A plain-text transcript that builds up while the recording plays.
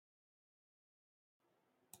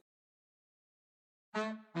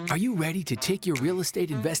Are you ready to take your real estate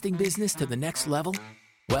investing business to the next level?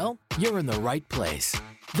 Well, you're in the right place.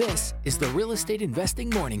 This is the Real Estate Investing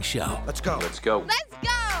Morning Show. Let's go. Let's go. Let's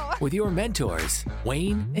go! With your mentors,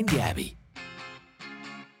 Wayne and Gabby.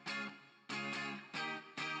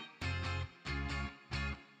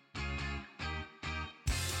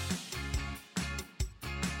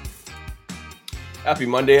 Happy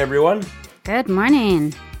Monday, everyone. Good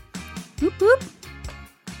morning. Whoop, whoop.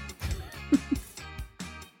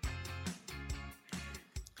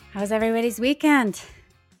 How's everybody's weekend?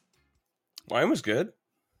 Mine was good.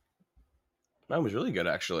 Mine was really good,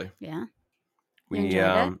 actually. Yeah. We You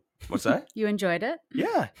enjoyed what's that? You enjoyed it?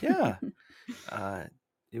 Yeah.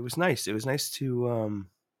 It was nice. It was nice to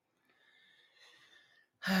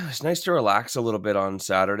it was nice to relax a little bit on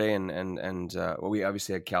Saturday, and well, we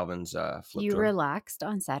obviously had Calvin's flip You tour. relaxed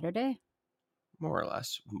on Saturday? More or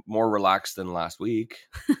less, more relaxed than last week.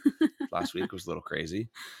 Last week was a little crazy.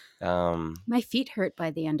 My feet hurt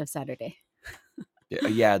by the end of Saturday.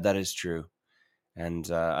 Yeah, that is true. And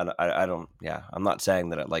I don't. Yeah, I'm not saying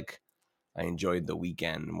that I enjoyed the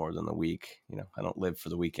weekend more than the week. You know, I don't live for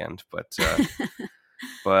the weekend, but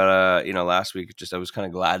last week I was kind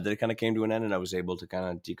of glad that it kind of came to an end, and I was able to kind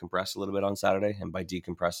of decompress a little bit on Saturday. And by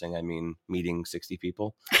decompressing, I mean meeting 60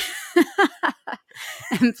 people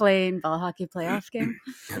And playing ball hockey playoff game.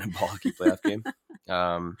 in a ball hockey playoff game.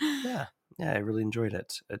 Yeah, I really enjoyed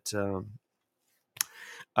it. So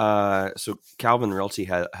Calvin Realty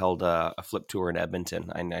held a flip tour in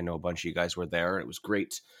Edmonton. I know a bunch of you guys were there. It was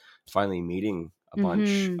great finally meeting a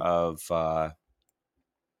bunch of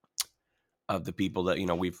the people that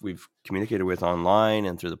we've communicated with online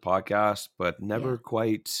and through the podcast, but never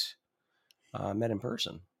quite met in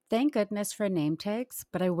person. Thank goodness for name tags,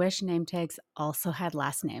 but I wish name tags also had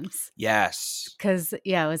last names. Yes. Because,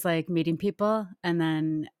 it was like meeting people, and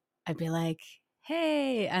then I'd be like,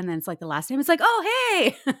 hey, and then it's like the last name. It's like, oh,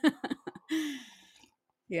 hey.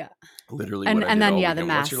 Yeah. Literally. And then, the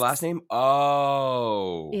masks. What's your last name?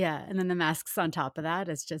 Oh. Yeah. And then the masks on top of that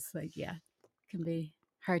is just like, it can be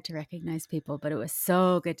hard to recognize people, but it was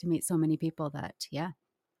so good to meet so many people that, Yeah.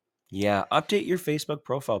 Update your Facebook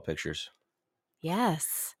profile pictures.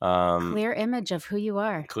 Yes. Clear Clear image of who you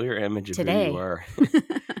are. Clear image of today. who you are.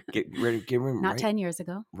 Get ready. Not 10 years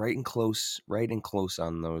ago. Right and close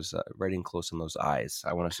on those. Right and close on those eyes.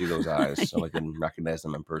 I want to see those eyes so I can recognize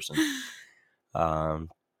them in person. Some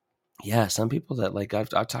people that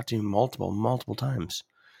I've talked to multiple times,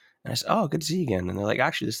 and I said, "Oh, good to see you again." And they're like,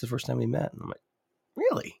 "Actually, this is the first time we met." And I'm like,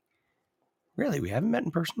 "Really? We haven't met in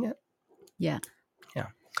person yet?" Yeah. Yeah.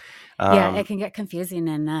 It can get confusing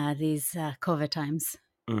in these COVID times.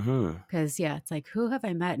 Because, it's like, who have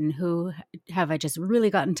I met and who have I just really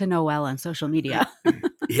gotten to know well on social media?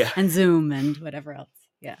 Yeah. And Zoom and whatever else.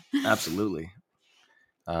 Yeah. Absolutely.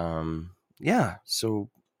 So,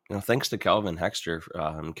 thanks to Calvin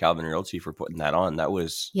Hexter, Calvin Realty for putting that on. That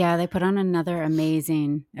was... Yeah, they put on another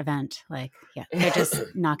amazing event. They're just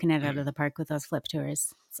knocking it out of the park with those flip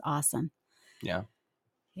tours. It's awesome. Yeah.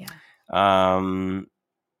 Yeah.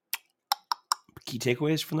 Key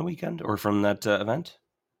takeaways from the weekend or from that event?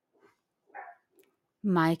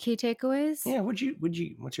 My key takeaways? Yeah, what's your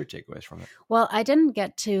takeaways from it? Well, I didn't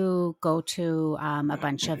get to go to a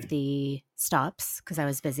bunch of the stops because I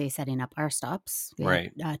was busy setting up our stops. We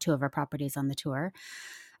had, 2 of our properties on the tour.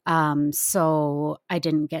 So I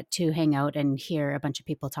didn't get to hang out and hear a bunch of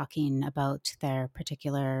people talking about their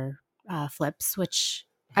particular flips, which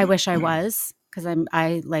I wish I was, because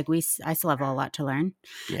I still have a lot to learn.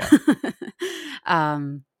 Yeah.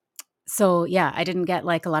 So I didn't get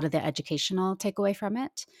a lot of the educational takeaway from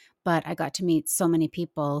it, but I got to meet so many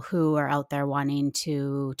people who are out there wanting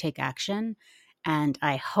to take action. And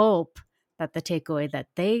I hope that the takeaway that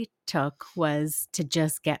they took was to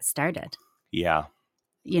just get started. Yeah.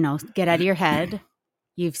 Get out of your head.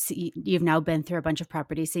 You've now been through a bunch of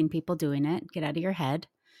properties, seen people doing it. Get out of your head,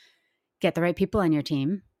 get the right people on your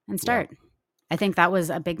team and start. Yeah. I think that was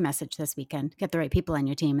a big message this weekend. Get the right people on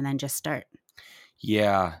your team and then just start.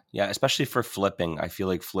 Yeah. Especially for flipping. I feel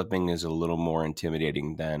like flipping is a little more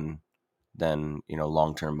intimidating than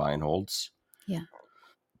long-term buy and holds. Yeah.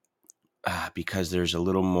 Because there's a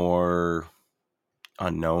little more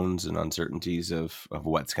unknowns and uncertainties of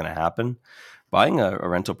what's going to happen. Buying a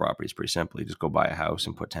rental property is pretty simple. You just go buy a house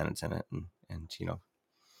and put tenants in it, and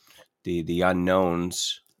the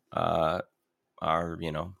unknowns are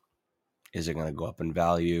is it going to go up in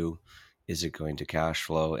value? Is it going to cash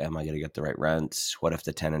flow? Am I going to get the right rents? What if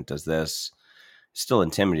the tenant does this? Still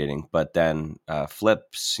intimidating, but then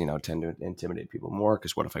flips, tend to intimidate people more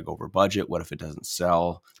because what if I go over budget? What if it doesn't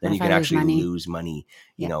sell? Then you can actually lose money,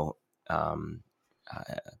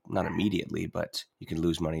 not immediately, but you can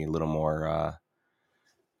lose money a little more.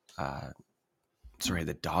 Sorry,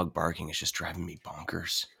 the dog barking is just driving me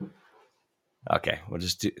bonkers. Okay, we'll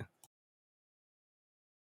just do.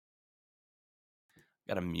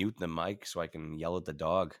 Got to mute the mic so I can yell at the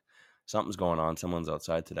dog. Something's going on. Someone's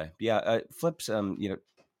outside today. But yeah, flips. It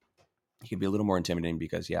can be a little more intimidating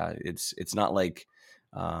because it's not like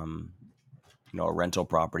a rental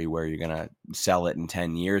property where you're gonna sell it in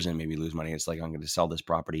 10 years and maybe lose money. It's like, I'm going to sell this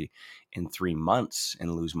property in 3 months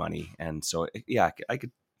and lose money. And so I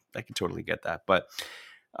could totally get that. But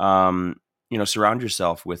surround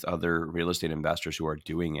yourself with other real estate investors who are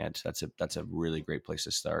doing it. That's a really great place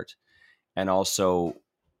to start. And also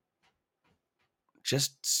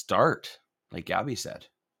just start, like Gabby said.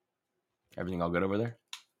 Everything all good over there?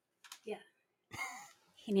 Yeah.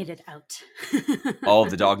 He needed out. Oh,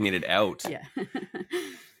 the dog needed out. Yeah.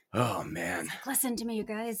 Oh, man. Listen to me, you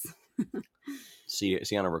guys. See,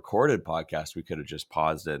 on a recorded podcast, we could have just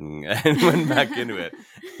paused it and went back into it.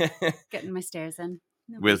 Getting my stairs in.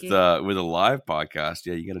 No with a live podcast,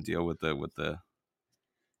 you got to deal with the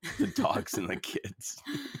dogs and the kids.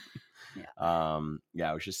 Yeah.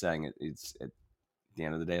 I was just saying it's at the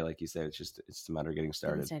end of the day, like you said, it's a matter of getting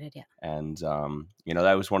started. Yeah. And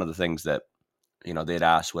that was one of the things that they'd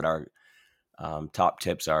asked what our top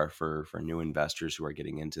tips are for new investors who are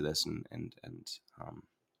getting into this, and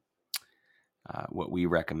what we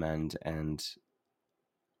recommend. And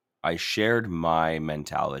I shared my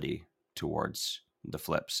mentality towards the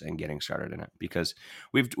flips and getting started in it, because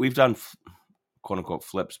we've done quote unquote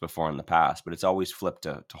flips before in the past, but it's always flipped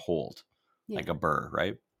to hold, like a BRRRR,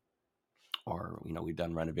 right? Or, we've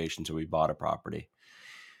done renovations or we bought a property,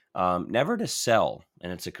 never to sell.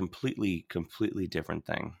 And it's a completely different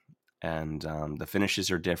thing. And the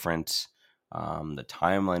finishes are different. The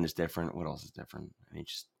timeline is different. What else is different? I mean,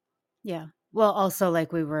 yeah. Well, also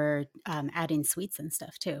like we were adding suites and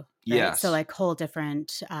stuff too. Right? Yes. So like whole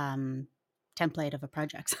different template of a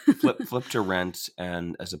project. flip to rent,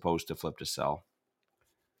 and as opposed to flip to sell.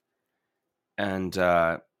 And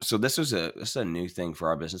so this is a new thing for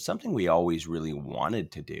our business, something we always really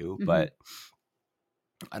wanted to do, but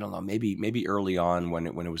I don't know, maybe early on when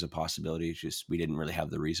it was a possibility, it's just we didn't really have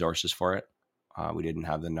the resources for it. We didn't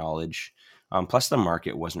have the knowledge. Plus the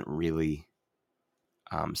market wasn't really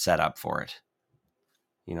set up for it.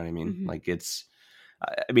 You know what I mean? Like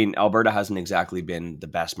Alberta hasn't exactly been the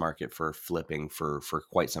best market for flipping for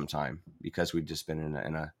quite some time, because we've just been in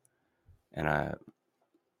a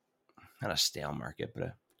not a stale market,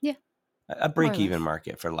 but a break-even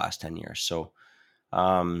market for the last 10 years. So,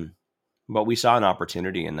 but we saw an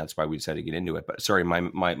opportunity, and that's why we decided to get into it. But sorry,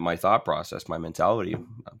 my thought process, my mentality,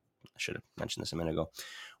 I should have mentioned this a minute ago,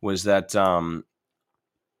 was that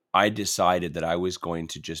I decided that I was going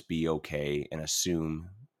to just be okay and assume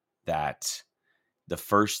that the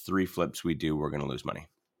first 3 flips we do, we're going to lose money.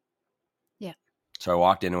 Yeah. So I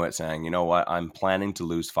walked into it saying, you know what, I'm planning to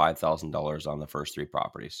lose $5,000 on the first 3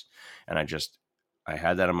 properties. And I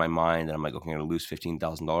had that in my mind, and I'm like, okay, I'm going to lose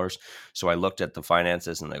 $15,000. So I looked at the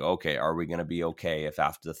finances and like, okay, are we going to be okay if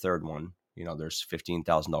after the third one, there's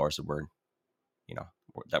 $15,000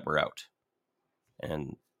 that we're out?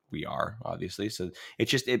 And we are, obviously. So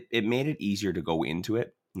it's just, it made it easier to go into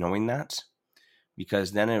it knowing that,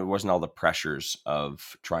 because then it wasn't all the pressures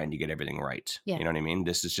of trying to get everything right. Yeah. You know what I mean?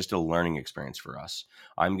 This is just a learning experience for us.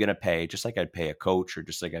 I'm going to pay, just like I'd pay a coach, or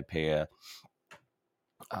just like I'd pay a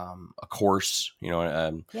course,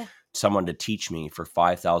 someone to teach me for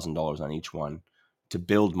 $5,000 on each one to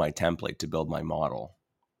build my template, to build my model.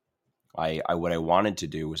 What I wanted to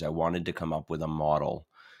do was I wanted to come up with a model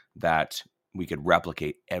that we could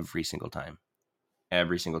replicate every single time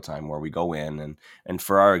where we go in. And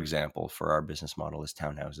for our example, for our business model is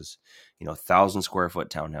townhouses, 1,000 square foot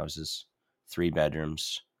townhouses, 3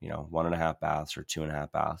 bedrooms, 1.5 baths or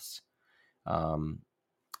 2.5 baths. And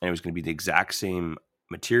it was going to be the exact same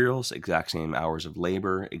materials, exact same hours of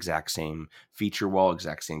labor, exact same feature wall,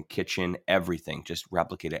 exact same kitchen, everything, just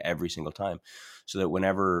replicate it every single time, so that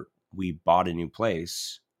whenever we bought a new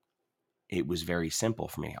place, it was very simple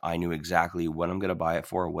for me. I knew exactly what I'm going to buy it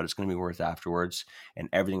for, what it's going to be worth afterwards, and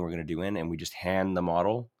everything we're going to do in. And we just hand the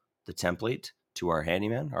model, the template, to our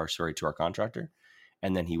handyman, to our contractor,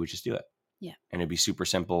 and then he would just do it. Yeah. And it'd be super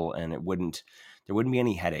simple, and there wouldn't be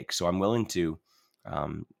any headaches. So I'm willing to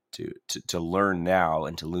learn now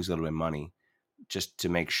and to lose a little bit of money, just to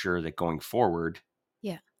make sure that going forward,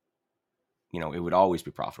 it would always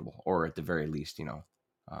be profitable, or at the very least,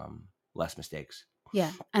 less mistakes.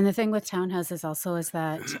 Yeah. And the thing with townhouses also is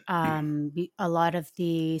that a lot of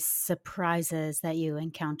the surprises that you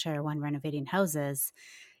encounter when renovating houses,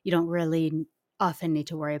 you don't really often need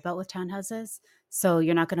to worry about with townhouses. So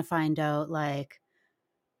you're not going to find out like,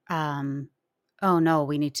 oh no,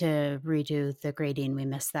 we need to redo the grading. We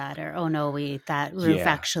missed that. Or, oh no, that roof Yeah.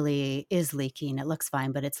 actually is leaking. It looks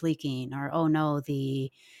fine, but it's leaking. Or, oh no,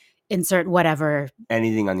 the insert whatever.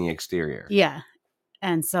 Anything on the exterior. Yeah.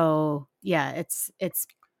 And so, yeah, it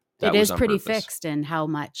That is was on pretty purpose. fixed in how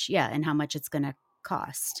much it's going to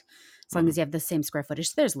cost. As long as you have the same square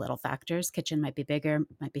footage. There's little factors. Kitchen might be bigger,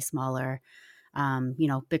 might be smaller.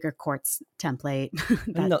 Bigger quartz template.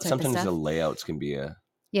 That type Sometimes of stuff. the layouts can be a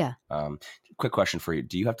Yeah. Quick question for you: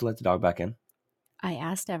 do you have to let the dog back in? I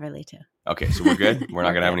asked Everly to. Okay, so we're good. We're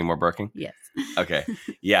not gonna have any more barking. Yes. Okay.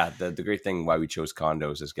 Yeah. The great thing why we chose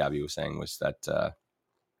condos, as Gabby was saying, was that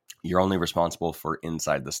you're only responsible for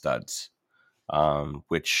inside the studs.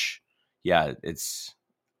 Which, yeah, it's.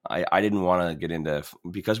 I didn't want to get into,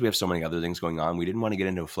 because we have so many other things going on, we didn't want to get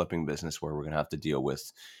into a flipping business where we're going to have to deal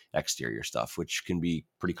with exterior stuff, which can be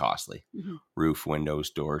pretty costly. Mm-hmm. Roof, windows,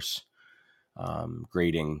 doors,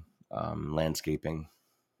 grading, landscaping,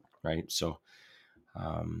 right? So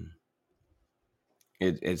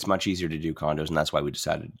it's much easier to do condos, and that's why we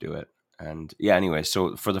decided to do it. And yeah, anyway,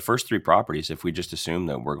 so for the first 3 properties, if we just assume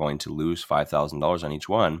that we're going to lose $5,000 on each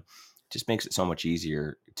one, just makes it so much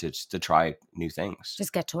easier to try new things.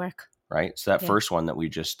 Just get to work. Right. So that first one that we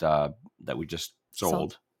just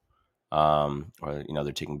sold. Or,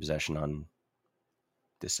 they're taking possession on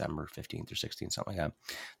December 15th or 16th, something like that.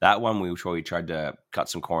 That one, we tried to cut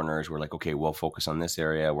some corners. We're like, okay, we'll focus on this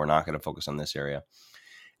area. We're not going to focus on this area.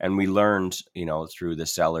 And we learned, through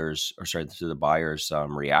the buyers'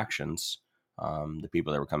 reactions, the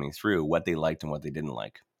people that were coming through, what they liked and what they didn't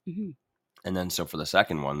like. Mm-hmm. And then, so for the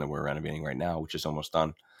second one that we're renovating right now, which is almost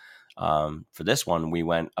done, for this one, we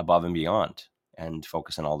went above and beyond and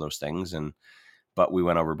focused on all those things, but we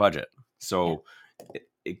went over budget. So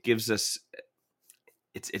it gives us,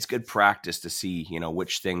 it's good practice to see,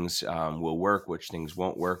 which things will work, which things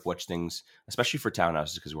won't work, which things, especially for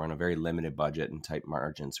townhouses, because we're on a very limited budget and tight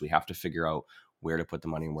margins. We have to figure out where to put the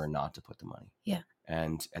money and where not to put the money. Yeah.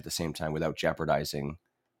 And at the same time, without jeopardizing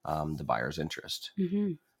the buyer's interest.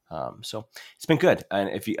 Mm-hmm. So it's been good. And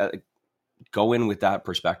if you go in with that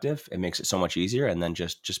perspective, it makes it so much easier, and then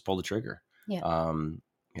just pull the trigger. Yeah.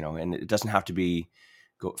 And it doesn't have to be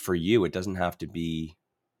for you. It doesn't have to be,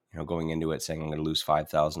 going into it saying I'm going to lose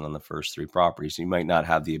 $5,000 on the first 3 properties. You might not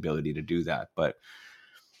have the ability to do that, but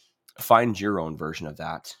find your own version of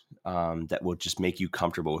that, that will just make you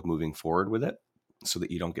comfortable with moving forward with it, so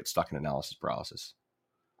that you don't get stuck in analysis paralysis.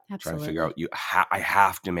 Absolutely. Trying to figure out, I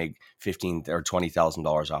have to make $15,000 or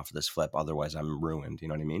 $20,000 off of this flip, otherwise I'm ruined. You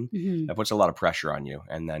know what I mean? Mm-hmm. That puts a lot of pressure on you,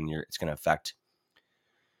 and then it's going to affect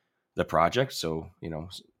the project. So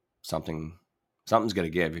something's going to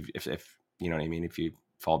give if you know what I mean. If you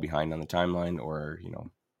fall behind on the timeline, or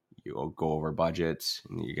you go over budget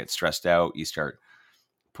and you get stressed out, you start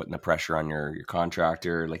putting the pressure on your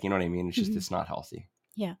contractor. Like, you know what I mean? It's just it's not healthy.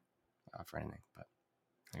 Yeah. For anything. But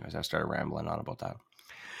anyways, I started rambling on about that.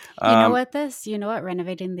 You know what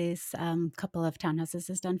renovating these couple of townhouses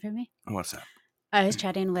has done for me? What's that? I was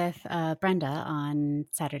chatting with Brenda on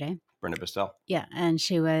Saturday. Brenda Bistel. Yeah. And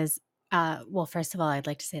she was, first of all, I'd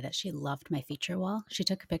like to say that she loved my feature wall. She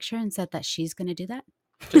took a picture and said that she's going to do that.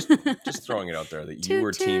 Just throwing it out there that you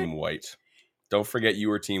were team white. Don't forget you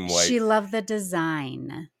were team white. She loved the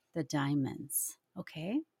design, the diamonds.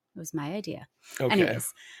 Okay. It was my idea. Okay.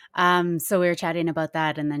 Anyways, so we were chatting about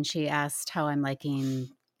that, and then she asked how I'm liking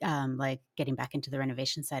getting back into the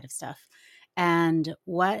renovation side of stuff. And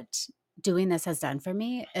what doing this has done for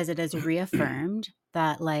me is it has reaffirmed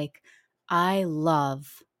that I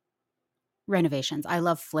love renovations. I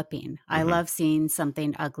love flipping. Mm-hmm. I love seeing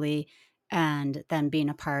something ugly and then being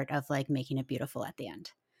a part of making it beautiful at the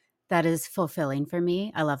end. That is fulfilling for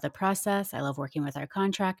me. I love the process. I love working with our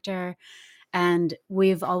contractor. And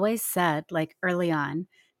we've always said early on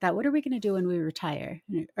that what are we going to do when we retire?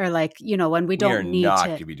 Or when we don't need to. We are not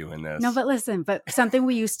going to be doing this. No, but listen, something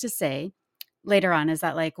we used to say later on is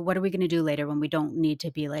that what are we going to do later when we don't need to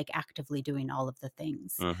be actively doing all of the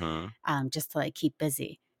things, just to keep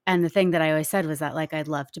busy. And the thing that I always said was that I'd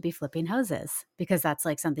love to be flipping houses because that's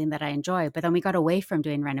something that I enjoy. But then we got away from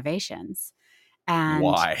doing renovations. And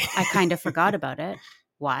why? I kind of forgot about it.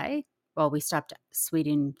 Why? Well, we stopped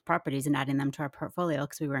suiting properties and adding them to our portfolio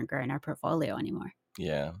because we weren't growing our portfolio anymore.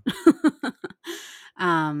 Yeah.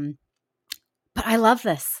 But I love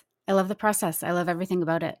this. I love the process. I love everything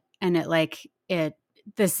about it. And I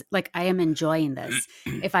am enjoying this.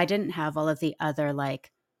 If I didn't have all of the other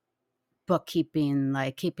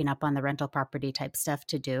bookkeeping, keeping up on the rental property type stuff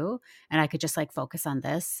to do, and I could just focus on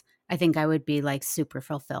this, I think I would be super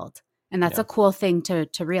fulfilled. And that's a cool thing to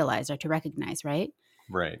realize or to recognize, right?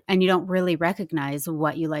 Right. And you don't really recognize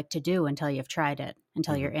what you like to do until you've tried it,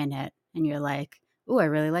 until you're in it. And you're like, oh, I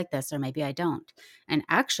really like this, or maybe I don't. And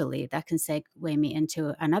actually, that can segue me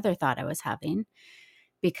into another thought I was having,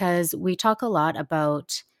 because we talk a lot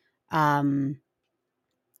about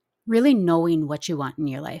really knowing what you want in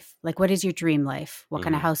your life. Like, what is your dream life? What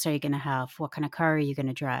kind of house are you going to have? What kind of car are you going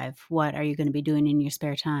to drive? What are you going to be doing in your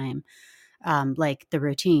spare time? Like the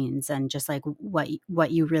routines and just like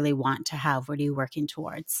what you really want to have. What are you working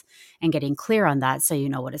towards? And getting clear on that so you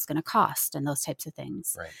know what it's going to cost and those types of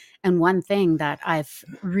things. Right. And one thing that I've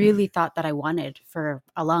really thought that I wanted for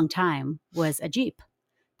a long time was a Jeep.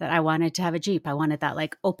 That I wanted to have a Jeep. I wanted that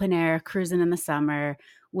like open air cruising in the summer,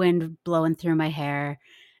 wind blowing through my hair.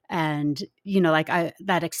 And, like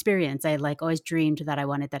that experience, I like always dreamed that I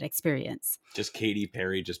wanted that experience. Just Katy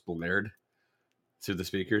Perry just blared through the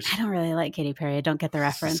speakers. I don't really like Katy Perry. I don't get the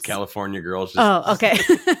reference. Just California girls. Oh, okay.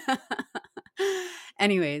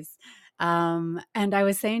 Anyways. And I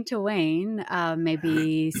was saying to Wayne,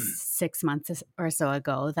 maybe 6 months or so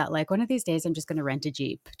ago, that like one of these days I'm just going to rent a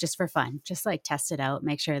Jeep just for fun, just like test it out,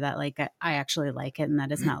 make sure that like I actually like it and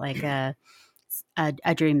that it's not like a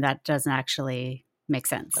dream that doesn't actually make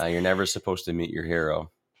sense. You're never supposed to meet your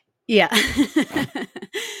hero. Yeah.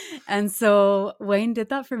 And so Wayne did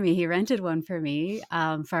that for me. He rented one for me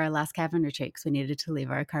for our last cabin retreat because we needed to leave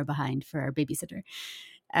our car behind for our babysitter.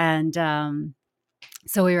 And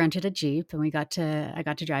so we rented a Jeep and I got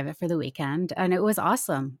to drive it for the weekend and it was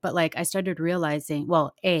awesome. But like I started realizing,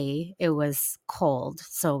 well, A, it was cold,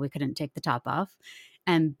 so we couldn't take the top off.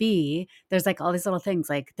 And B, there's like all these little things,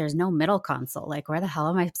 like there's no middle console. Like where the hell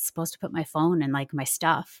am I supposed to put my phone and like my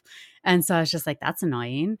stuff? And so I was just like, that's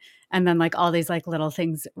annoying. And then like all these like little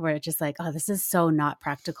things where it's just like, oh, this is so not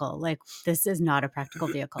practical. Like this is not a practical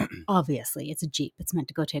vehicle. Obviously it's a Jeep. It's meant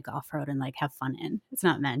to go take off-road and like have fun in. It's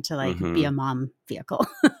not meant to like be a mom vehicle.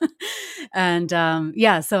 And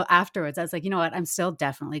so afterwards I was like, you know what? I'm still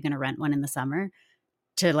definitely going to rent one in the summer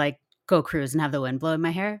to like go cruise and have the wind blow in my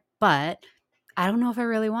hair. But I don't know if I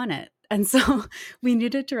really want it. And so we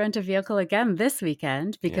needed to rent a vehicle again this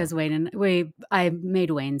weekend because I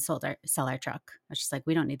made Wayne sell our truck. I was just like,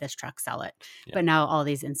 we don't need this truck, sell it. Yeah. But now all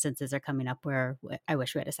these instances are coming up where I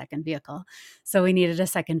wish we had a second vehicle. So we needed a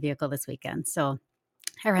second vehicle this weekend. So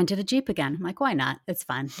I rented a Jeep again. I'm like, why not? It's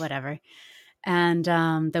fun, whatever. And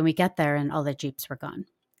then we get there and all the Jeeps were gone.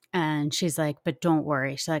 And she's like, but don't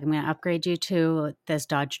worry. She's like, I'm going to upgrade you to this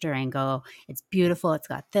Dodge Durango. It's beautiful. It's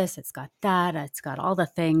got this, it's got that. It's got all the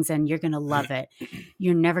things and you're going to love it.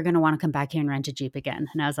 You're never going to want to come back here and rent a Jeep again.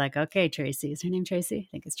 And I was like, okay, Tracy. Is her name Tracy?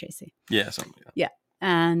 I think it's Tracy. Yeah, something like that. Yeah.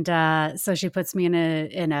 And so she puts me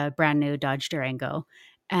in a brand new Dodge Durango.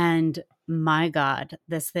 And my God,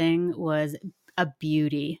 this thing was a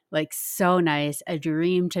beauty, like so nice, a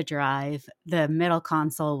dream to drive. The middle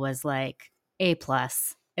console was like A+.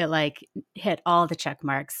 It like hit all the check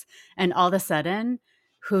marks. And all of a sudden,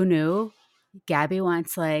 who knew? Gabby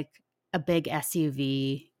wants like a big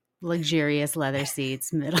SUV, luxurious leather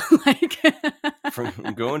seats, middle like from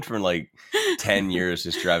going from like 10 years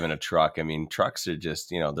just driving a truck. I mean, trucks are just,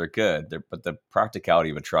 they're good. But the practicality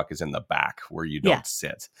of a truck is in the back where you don't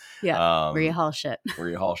sit. Yeah. Where you haul shit.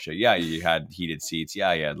 Yeah. You had heated seats.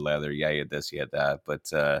 Yeah. You had leather. Yeah. You had this, you had that. But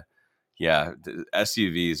the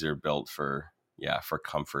SUVs are built for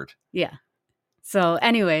comfort. Yeah. So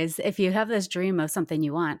anyways, if you have this dream of something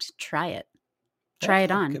you want, try it. Try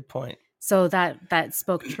it on. Good point. So that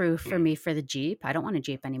spoke true for me for the Jeep. I don't want a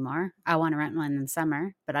Jeep anymore. I want to rent one in the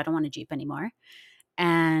summer, but I don't want a Jeep anymore.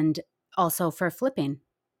 And also for flipping.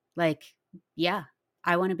 Like, yeah,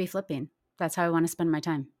 I want to be flipping. That's how I want to spend my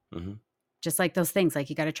time. Mm-hmm. Just like those things, like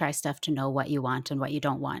you got to try stuff to know what you want and what you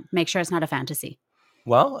don't want. Make sure it's not a fantasy.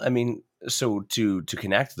 Well, I mean, so to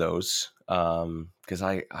connect those, because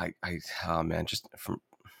I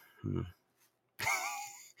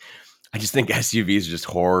just think SUVs are just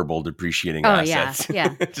horrible depreciating assets.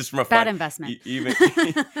 Yeah. Just from a bad investment.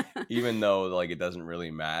 Even though like it doesn't really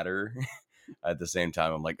matter, at the same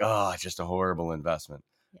time I'm like, oh, it's just a horrible investment.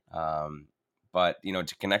 Yeah. But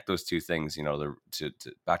to connect those two things, to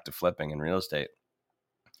back to flipping and real estate,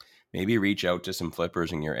 maybe reach out to some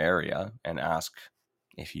flippers in your area and ask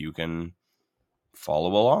if you can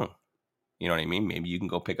follow along. You know what I mean? Maybe you can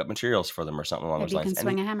go pick up materials for them or something along those lines. Maybe you can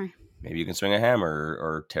swing a hammer. Maybe you can swing a hammer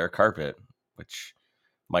or tear carpet, which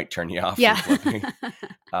might turn you off from flipping.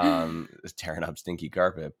 Tearing up stinky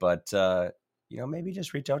carpet. But, maybe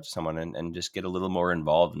just reach out to someone and just get a little more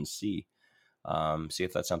involved and see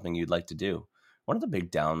if that's something you'd like to do. One of the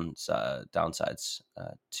big downsides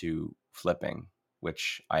to flipping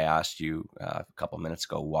which I asked you a couple of minutes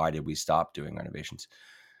ago, why did we stop doing renovations?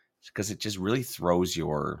 It's because it just really throws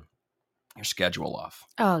your schedule off.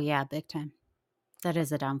 Oh yeah, big time. That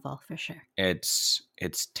is a downfall for sure. It's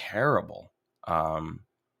terrible.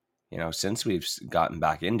 Since we've gotten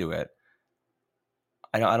back into it,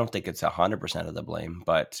 I don't think it's 100% of the blame,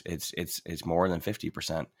 but it's more than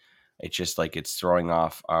 50%. It's just like it's throwing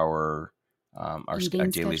off our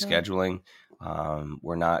daily scheduling.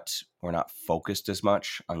 We're not focused as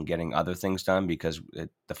much on getting other things done because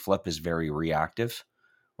the flip is very reactive,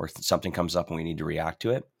 or something comes up and we need to react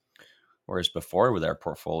to it. Whereas before with our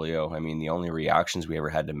portfolio, I mean, the only reactions we ever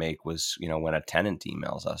had to make was, when a tenant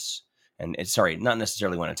emails us. And not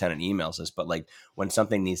necessarily when a tenant emails us, but like when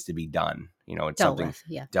something needs to be done, it's something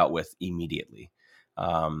dealt with immediately.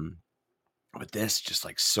 But this just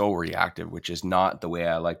like so reactive, which is not the way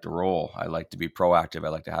I like to roll. I like to be proactive. I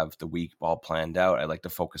like to have the week all planned out. I like to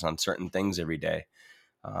focus on certain things every day.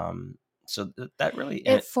 So that really...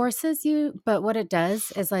 It forces you, but what it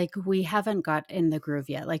does is like we haven't got in the groove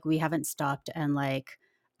yet. Like we haven't stopped and like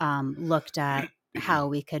looked at how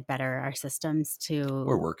we could better our systems to...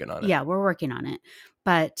 We're working on it. Yeah, we're working on it.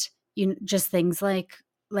 But just things like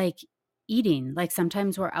eating. Like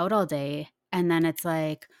sometimes we're out all day and then it's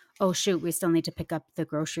like, oh shoot, we still need to pick up the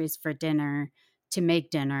groceries for dinner to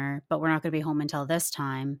make dinner, but we're not going to be home until this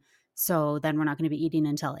time. So then we're not going to be eating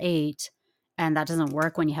until 8. And that doesn't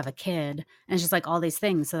work when you have a kid. And it's just like all these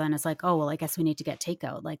things. So then it's like, oh, well, I guess we need to get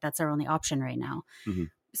takeout. Like that's our only option right now. Mm-hmm.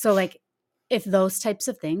 So like if those types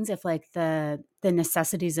of things, if like the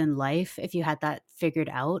necessities in life, if you had that figured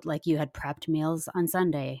out, like you had prepped meals on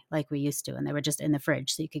Sunday, like we used to, and they were just in the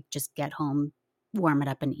fridge so you could just get home, warm it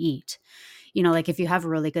up and eat. Like if you have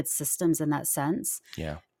really good systems in that sense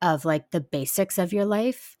of like the basics of your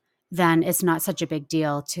life, then it's not such a big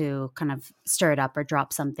deal to kind of stir it up or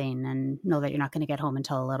drop something and know that you're not going to get home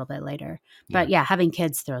until a little bit later. But having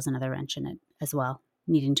kids throws another wrench in it as well,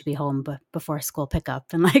 needing to be home before school pickup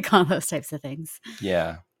and like all those types of things.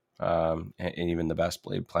 Yeah. And even the best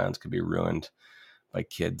laid plans could be ruined by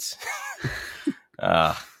kids.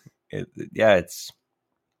 It's...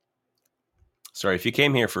 Sorry, if you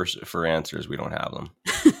came here for answers, we don't have them.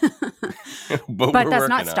 but that's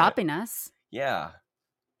not stopping us. Yeah.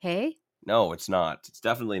 Hey? No, it's not. It's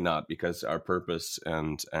definitely not, because our purpose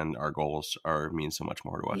and our goals mean so much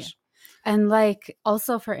more to us. Yeah. And like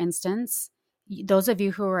also, for instance, those of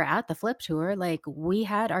you who were at the flip tour, like we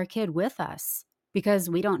had our kid with us because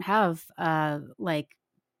we don't have like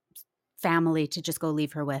family to just go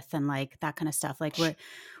leave her with and like that kind of stuff. Like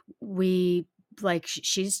we like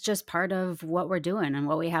she's just part of what we're doing and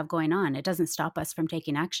what we have going on. It doesn't stop us from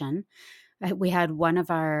taking action. We had one of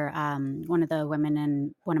the women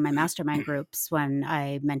in one of my mastermind groups, when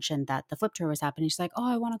I mentioned that the flip tour was happening, she's like,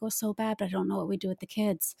 oh, I want to go so bad, but I don't know what we do with the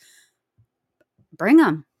kids. Bring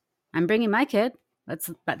them. I'm bringing my kid.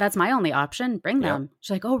 That's my only option. Bring them. She's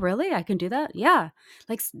like, oh, really? I can do that? Yeah.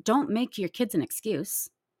 Like, don't make your kids an excuse.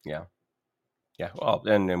 Yeah. Yeah. Well,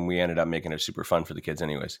 and then we ended up making it super fun for the kids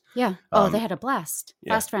anyways. Yeah. Oh, they had a blast.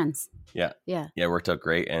 Fast friends. Yeah. Yeah. Yeah. It worked out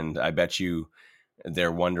great. And I bet you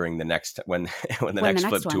they're wondering the next when the next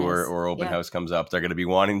flip tour or open house comes up, they're going to be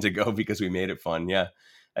wanting to go because we made it fun. Yeah.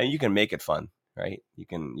 And you can make it fun, right? You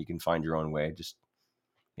can find your own way. Just,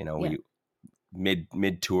 we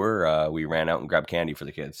mid tour, we ran out and grabbed candy for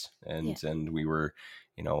the kids and we were,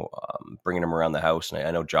 bringing them around the house. And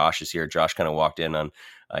I know Josh is here. Josh kind of walked in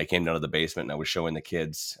I came down to the basement and I was showing the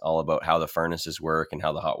kids all about how the furnaces work and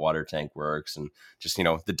how the hot water tank works. And just, the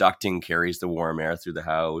ducting carries the warm air through the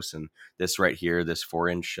house. And this right here, this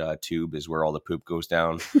 4-inch tube is where all the poop goes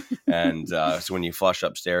down. And so when you flush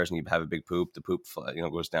upstairs and you have a big poop, the poop,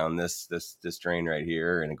 goes down this drain right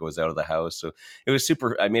here and it goes out of the house. So it was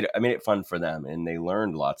super. I made it fun for them and they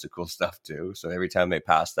learned lots of cool stuff too. So every time they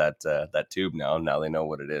pass that tube now they know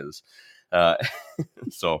what it is.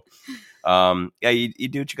 So, you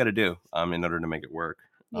do what you got to do, in order to make it work.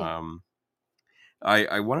 Yeah.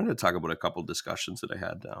 I wanted to talk about a couple discussions that I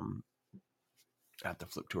had, at the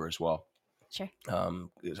flip tour as well. Sure. I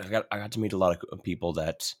got to meet a lot of people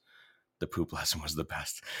that the poop lesson was the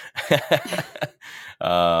best.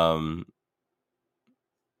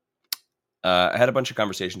 I had a bunch of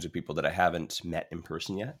conversations with people that I haven't met in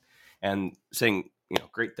person yet and saying,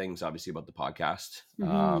 great things obviously about the podcast.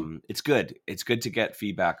 Mm-hmm. It's good. It's good to get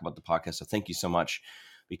feedback about the podcast. So thank you so much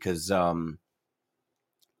because, like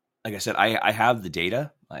I said, I have the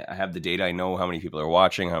data. I have the data. I know how many people are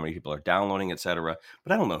watching, how many people are downloading, etc.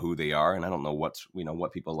 But I don't know who they are. And I don't know what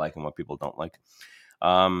people like and what people don't like.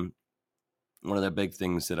 one of the big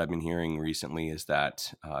things that I've been hearing recently is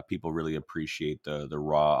that people really appreciate the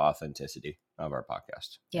raw authenticity of our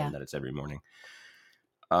podcast, and that it's every morning.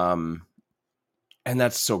 And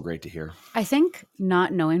that's so great to hear. I think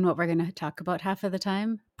not knowing what we're going to talk about half of the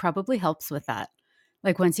time probably helps with that.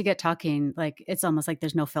 Like once you get talking, like it's almost like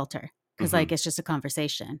there's no filter because like it's just a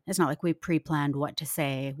conversation. It's not like we pre-planned what to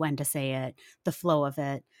say, when to say it, the flow of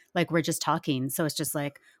it. Like we're just talking. So it's just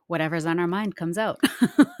like whatever's on our mind comes out.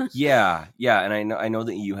 Yeah. And I know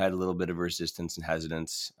that you had a little bit of resistance and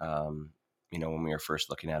hesitance, when we were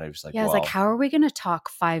first looking at it. I was like, I was like, how are we going to talk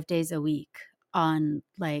 5 days a week? On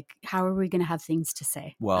like, how are we going to have things to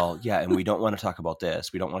say? Well, yeah. And we don't want to talk about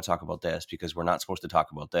this. We don't want to talk about this because we're not supposed to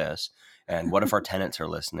talk about this. And what if our tenants are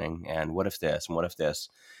listening? And what if this? And what if this?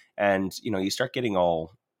 And, you start getting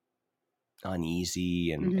all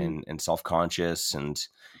uneasy and self-conscious. And,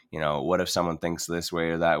 what if someone thinks this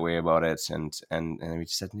way or that way about it? And we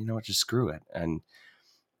just said, you know what, just screw it. And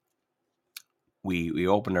we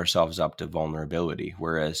opened ourselves up to vulnerability.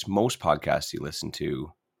 Whereas most podcasts you listen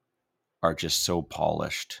to are just so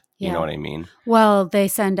polished. You know what I mean? Well, they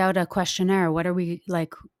send out a questionnaire. What are we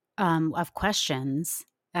like of questions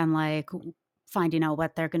and like finding out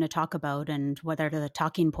what they're going to talk about and what are the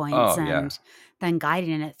talking points then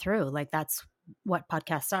guiding it through. Like that's what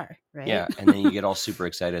podcasts are, right? Yeah. And then you get all super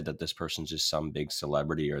excited that this person's just some big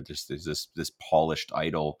celebrity or this polished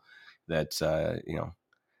idol that,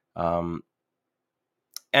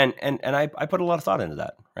 and I put a lot of thought into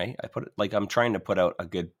that, right? I'm trying to put out a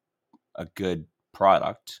good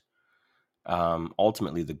product.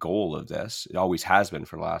 Ultimately the goal of this, it always has been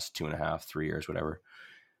for the last 2.5, 3 years, whatever,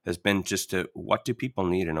 has been just what do people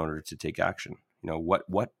need in order to take action?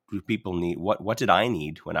 What do people need? What did I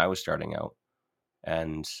need when I was starting out?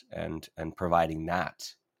 And providing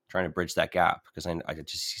that, trying to bridge that gap, because I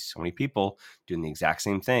just see so many people doing the exact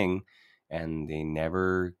same thing and they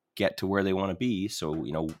never get to where they want to be. So,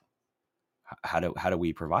 how do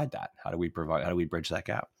we provide that? How do we bridge that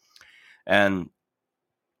gap? And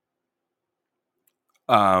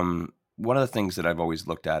one of the things that I've always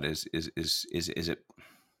looked at is it,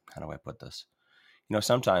 how do I put this?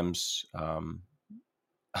 Sometimes,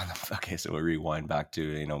 okay, so we rewind back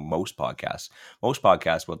to, most podcasts,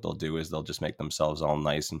 what they'll do is they'll just make themselves all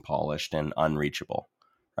nice and polished and unreachable,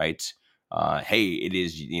 right? Hey, it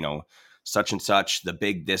is, such and such, the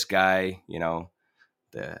big, this guy,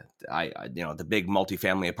 the big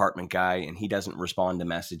multifamily apartment guy, and he doesn't respond to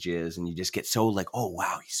messages, and you just get so like, oh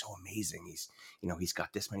wow, he's so amazing. He's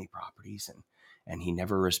got this many properties and he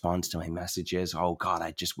never responds to my messages. Oh God,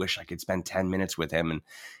 I just wish I could spend 10 minutes with him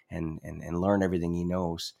and learn everything he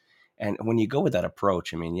knows. And when you go with that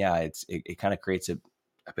approach, I mean, yeah, it kind of creates a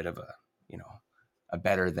bit of a, a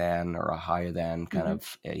better than or a higher than kind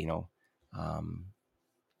of,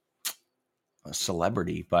 a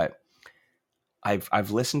celebrity. But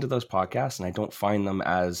I've listened to those podcasts and I don't find them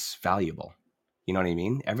as valuable. You know what I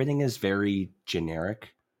mean? Everything is very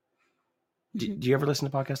generic. Do you ever listen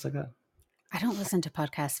to podcasts like that? I don't listen to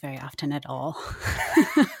podcasts very often at all.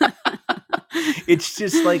 It's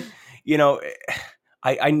just like,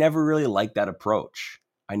 I never really liked that approach.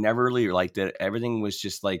 I never really liked it. Everything was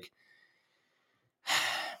just like,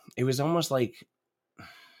 it was almost like,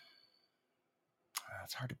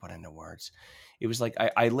 it's hard to put into words. It was like,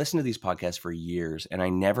 I listened to these podcasts for years and I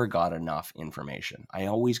never got enough information. I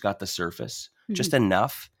always got the surface, just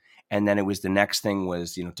enough. And then it was the next thing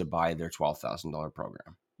was, to buy their $12,000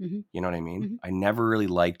 program. You know what I mean? I never really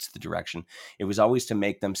liked the direction. It was always to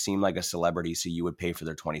make them seem like a celebrity, so you would pay for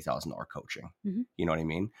their $20,000 coaching. You know what I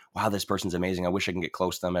mean? Wow, this person's amazing. I wish I can get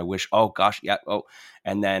close to them. I wish, oh gosh, yeah, oh.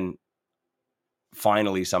 And then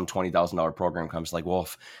finally some $20,000 program comes like, well,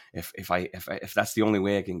 if that's the only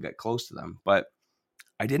way I can get close to them. But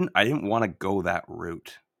I didn't want to go that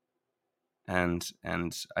route. And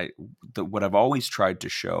what I've always tried to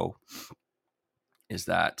show is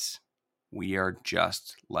that we are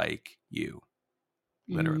just like you.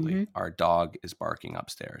 Literally. Our dog is barking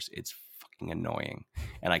upstairs. It's fucking annoying.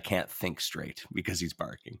 And I can't think straight because he's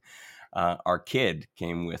barking. Our kid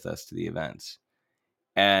came with us to the events.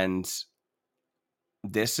 And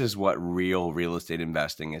this is what real estate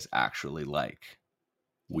investing is actually like.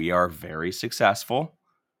 We are very successful.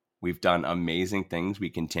 We've done amazing things. We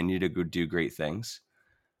continue to do great things.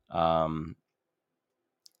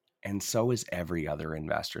 And so is every other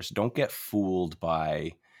investor. So don't get fooled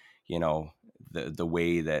by, the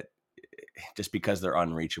way that just because they're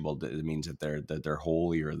unreachable, it means that they're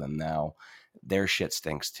holier than thou. Their shit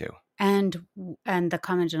stinks too. And the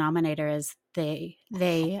common denominator is they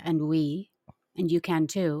and we, and you can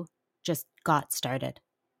too, just got started.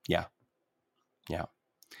 Yeah.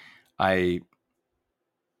 I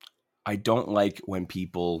I don't like when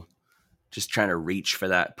people just trying to reach for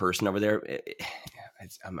that person over there.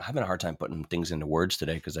 I'm having a hard time putting things into words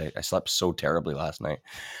today because I slept so terribly last night.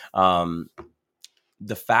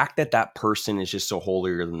 The fact that that person is just so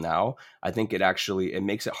holier than thou, I think it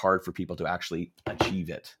makes it hard for people to actually achieve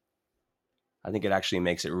it. I think it actually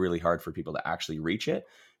makes it really hard for people to actually reach it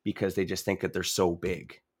because they just think that they're so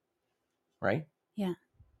big, right? Yeah.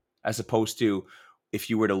 As opposed to if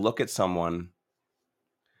you were to look at someone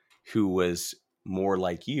who was more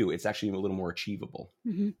like you, it's actually a little more achievable.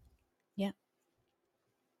 Mm-hmm. Yeah.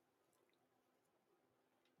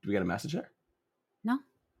 Do we get a message there? No.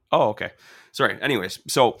 Oh, okay. Sorry. Anyways,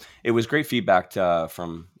 so it was great feedback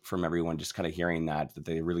from everyone, just kind of hearing that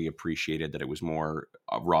they really appreciated that it was more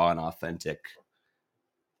raw and authentic,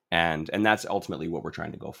 and that's ultimately what we're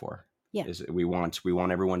trying to go for. Yeah. Is we want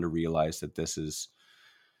everyone to realize that this is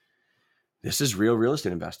real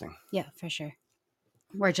estate investing. Yeah, for sure.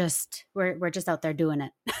 We're just out there doing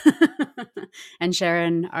it and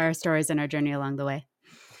sharing our stories and our journey along the way.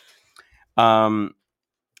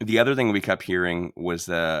 The other thing we kept hearing was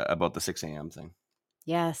about the 6 a.m. thing.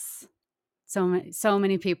 Yes. So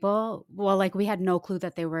many people, well, like we had no clue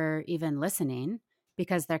that they were even listening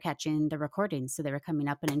because they're catching the recordings. So they were coming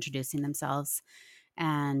up and introducing themselves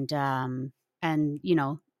and you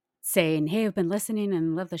know, saying, hey, I've been listening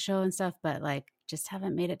and love the show and stuff, but like just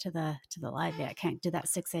haven't made it to the live yet. Can't do that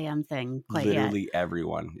 6 a.m. thing quite Literally yet.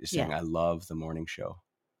 Everyone is saying, I love the morning show.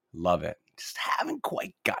 Love it. Just haven't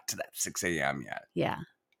quite got to that 6 a.m. yet. Yeah.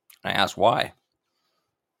 I asked why.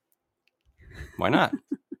 Why not?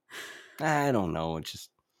 I don't know. It's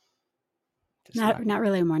just not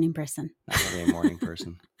really a morning person. Not really a morning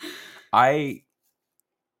person. I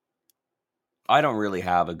don't really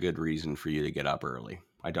have a good reason for you to get up early.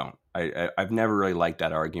 I don't. I've never really liked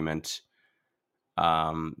that argument.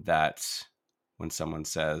 That when someone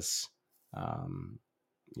says,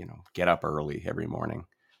 you know, get up early every morning.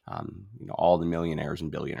 You know, all the millionaires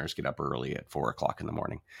and billionaires get up early at 4:00 in the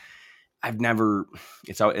morning. I've never.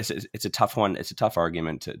 It's a tough one. It's a tough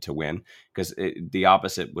argument to win because the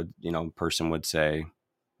opposite person would say,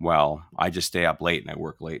 well, I just stay up late and I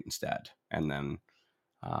work late instead, and then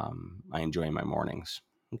I enjoy my mornings.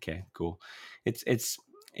 Okay, cool. It's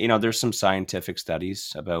you know, there's some scientific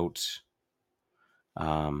studies about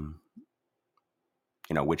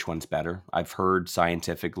you know, which one's better. I've heard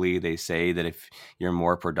scientifically they say that if you're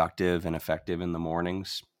more productive and effective in the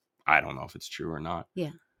mornings, I don't know if it's true or not.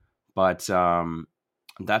 Yeah. But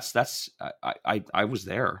that's I was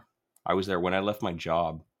there. I was there when I left my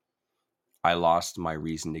job. I lost my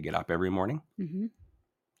reason to get up every morning.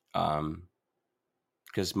 Mm-hmm.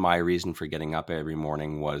 Because my reason for getting up every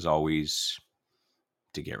morning was always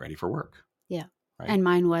to get ready for work. Yeah. Right? And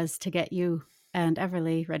mine was to get you and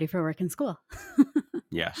Everly ready for work and school.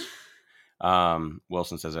 Yes.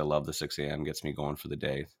 Wilson says, I love the 6 a.m. Gets me going for the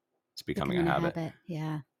day. It's becoming a habit.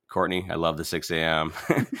 Yeah. Courtney, I love the 6 a.m.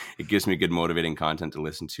 It gives me good motivating content to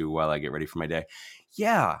listen to while I get ready for my day.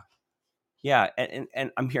 Yeah. Yeah.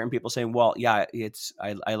 And I'm hearing people saying, well, yeah,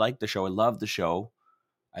 I like the show. I love the show.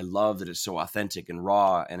 I love that it's so authentic and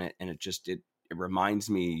raw. And it reminds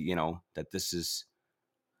me, you know, that it's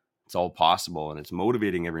all possible and it's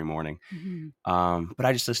motivating every morning. Mm-hmm. But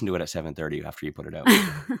I just listen to it at 7:30 after you put it out.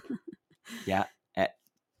 Yeah.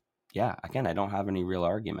 Yeah. Again, I don't have any real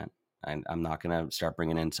argument. I'm not going to start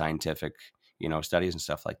bringing in scientific, you know, studies and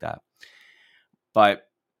stuff like that. But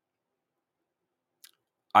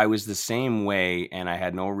I was the same way, and I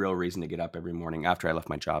had no real reason to get up every morning after I left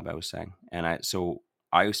my job, I was saying. And so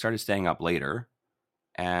I started staying up later,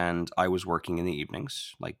 and I was working in the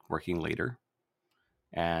evenings, like working later.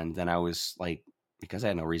 And then I was like, because I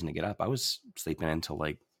had no reason to get up, I was sleeping until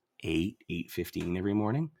like 8:15 every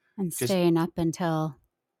morning. And staying up until...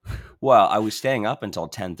 Well, I was staying up until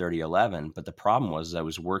 10:30, 11, but the problem was I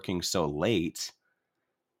was working so late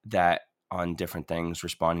that on different things,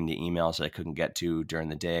 responding to emails that I couldn't get to during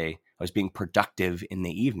the day. I was being productive in the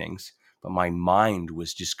evenings, but my mind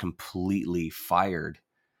was just completely fired.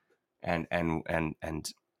 And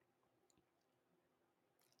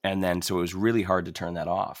then so it was really hard to turn that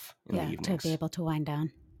off in the evenings. To be able to wind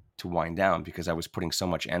down. Because I was putting so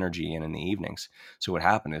much energy in the evenings. So what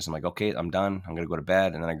happened is I'm like, okay, I'm done. I'm going to go to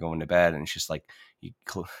bed. And then I go into bed and it's just like, you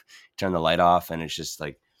turn the light off and it's just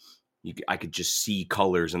like, I could just see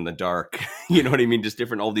colors in the dark. You know what I mean? Just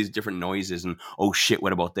all these different noises and, oh shit,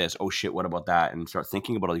 what about this? Oh shit, what about that? And start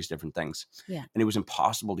thinking about all these different things. Yeah. And it was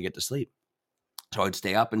impossible to get to sleep. So I'd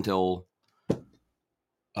stay up until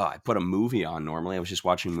I put a movie on normally. I was just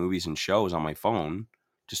watching movies and shows on my phone,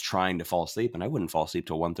 just trying to fall asleep. And I wouldn't fall asleep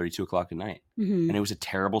till 1:30, 2:00 at night. Mm-hmm. And it was a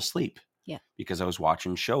terrible sleep. Yeah. Because I was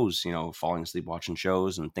watching shows, falling asleep watching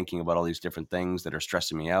shows and thinking about all these different things that are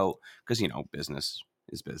stressing me out because, business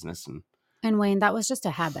is business. And Wayne, that was just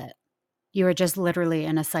a habit. You were just literally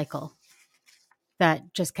in a cycle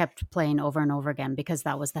that just kept playing over and over again because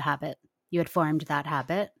that was the habit. You had formed that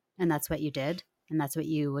habit and that's what you did. And that's what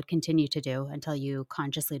you would continue to do until you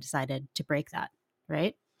consciously decided to break that,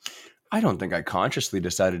 right? I don't think I consciously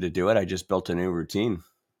decided to do it. I just built a new routine.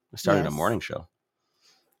 I started a morning show.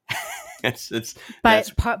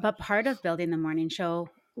 But part of building the morning show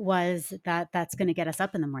was that's going to get us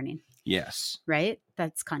up in the morning. Yes. Right?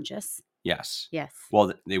 That's conscious. Yes. Yes.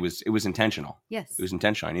 Well, it was intentional. Yes. It was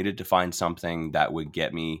intentional. I needed to find something that would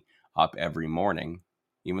get me up every morning,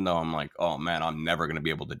 even though I'm like, oh man, I'm never going to be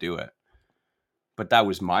able to do it. But that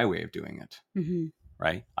was my way of doing it. Mm-hmm.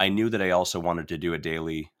 Right. I knew that I also wanted to do a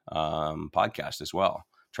daily podcast as well,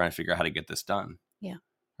 trying to figure out how to get this done. Yeah.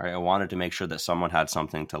 Right. I wanted to make sure that someone had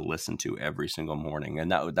something to listen to every single morning.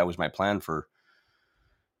 And that was my plan for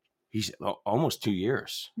almost 2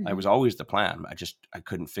 years. Mm-hmm. It was always the plan. I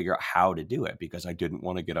couldn't figure out how to do it because I didn't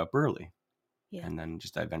want to get up early. Yeah. And then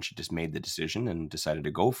I eventually just made the decision and decided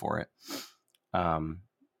to go for it.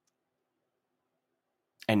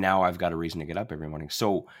 And now I've got a reason to get up every morning.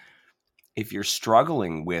 So if you're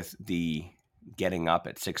struggling with the getting up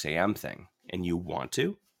at 6 a.m. thing and you want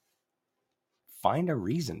to, find a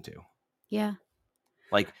reason to. Yeah.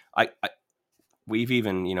 Like we've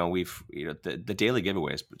even, the daily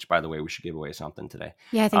giveaways, which by the way, we should give away something today.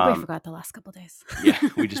 Yeah, I think we forgot the last couple of days. Yeah,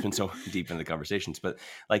 we've just been so deep in the conversations. But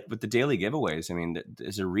like with the daily giveaways, I mean,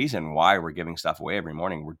 there's a reason why we're giving stuff away every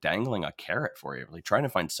morning. We're dangling a carrot for you, like trying to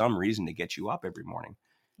find some reason to get you up every morning,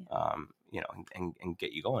 and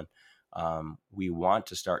get you going. We want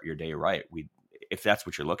to start your day right. If that's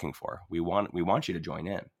what you're looking for, we want you to join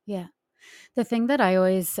in. Yeah. The thing that I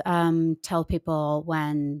always tell people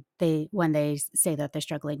when they say that they're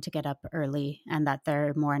struggling to get up early and that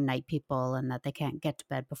they're more night people and that they can't get to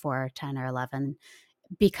bed before 10 or 11,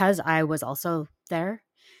 because I was also there,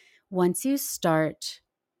 once you start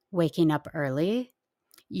waking up early,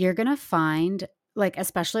 you're going to find, like,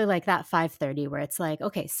 especially like that 5:30 where it's like,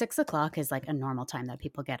 okay, 6 o'clock is like a normal time that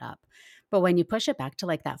people get up. But when you push it back to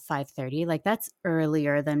like that 5:30, like that's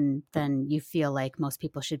earlier than you feel like most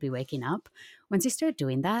people should be waking up. Once you start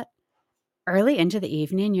doing that early into the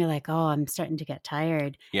evening, you're like, oh, I'm starting to get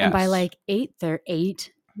tired. Yes. And by like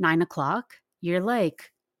 9 o'clock, you're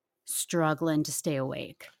like struggling to stay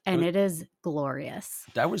awake. And it is glorious.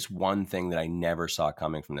 That was one thing that I never saw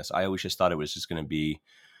coming from this. I always just thought it was just going to be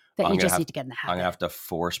that you just need to get in the habit. I'm going to have to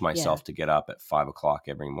force myself to get up at 5 o'clock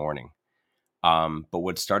every morning. But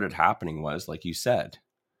what started happening was, like you said,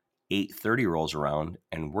 8:30 rolls around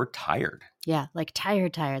and we're tired. Yeah, like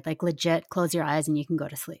tired, like legit close your eyes and you can go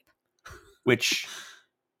to sleep. Which,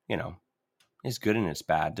 is good and it's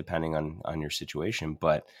bad depending on your situation.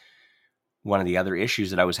 But one of the other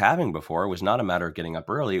issues that I was having before was not a matter of getting up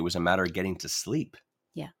early. It was a matter of getting to sleep.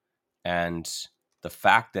 Yeah. And the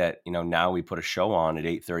fact that, now we put a show on at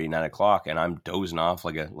 8:30, 9 o'clock and I'm dozing off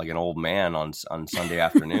like an old man on Sunday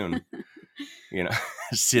afternoon,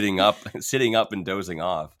 sitting up and dozing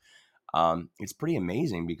off. It's pretty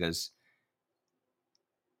amazing because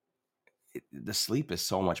the sleep is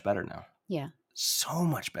so much better now. Yeah. So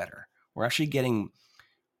much better. We're actually getting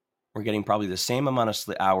probably the same amount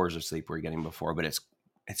of hours of sleep we were getting before, but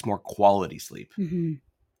it's more quality sleep. Mm-hmm.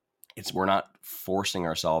 We're not forcing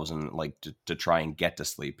ourselves and like to try and get to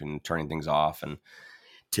sleep and turning things off and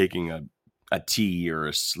taking a tea or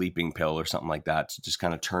a sleeping pill or something like that to just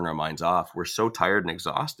kind of turn our minds off. We're so tired and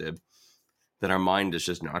exhausted that our mind is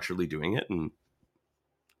just naturally doing it. And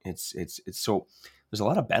it's so there's a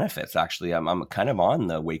lot of benefits actually. I'm kind of on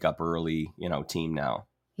the wake up early, team now.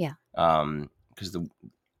 Yeah. Because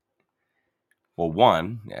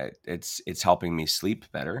one, it's helping me sleep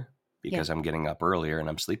better because I'm getting up earlier and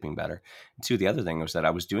I'm sleeping better. And two, the other thing was that I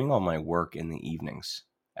was doing all my work in the evenings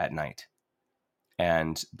at night.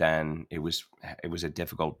 And then there was a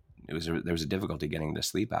difficulty getting to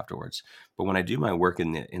sleep afterwards. But when I do my work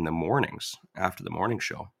in the mornings after the morning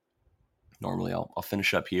show, normally I'll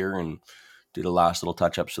finish up here and do the last little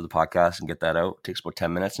touch ups to the podcast and get that out. It takes about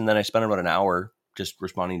 10 minutes. And then I spend about an hour just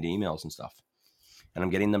responding to emails and stuff. And I'm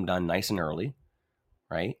getting them done nice and early.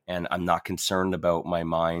 Right. And I'm not concerned about my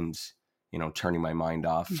mind, turning my mind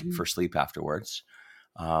off for sleep afterwards.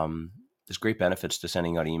 There's great benefits to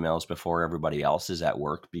sending out emails before everybody else is at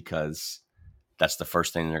work because that's the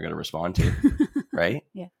first thing they're going to respond to. Right.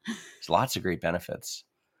 Yeah. There's lots of great benefits.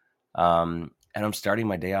 And I'm starting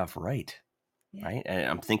my day off right. right? And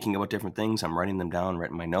I'm thinking about different things. I'm writing them down,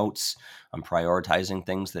 writing my notes. I'm prioritizing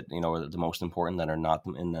things that, are the most important that are not,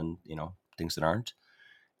 and then, things that aren't.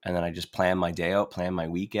 And then I just plan my day out, plan my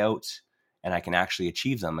week out, and I can actually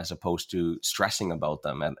achieve them as opposed to stressing about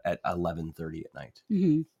them at 11:30 at night.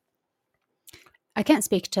 Mm-hmm. I can't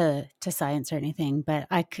speak to science or anything, but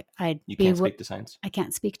You can't speak to science? I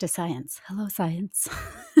can't speak to science. Hello, science.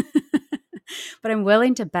 But I'm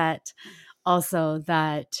willing to bet also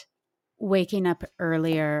that waking up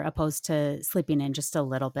earlier opposed to sleeping in just a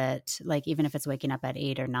little bit, like even if it's waking up at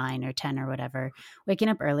 8 or 9 or 10 or whatever, waking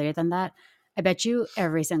up earlier than that, I bet you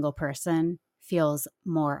every single person feels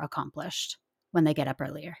more accomplished when they get up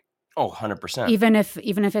earlier. Oh, 100%. Even if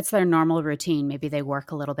it's their normal routine, maybe they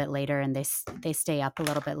work a little bit later and they stay up a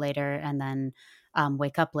little bit later and then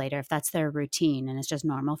wake up later. If that's their routine and it's just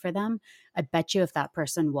normal for them, I bet you if that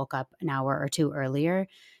person woke up an hour or two earlier,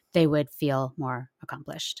 they would feel more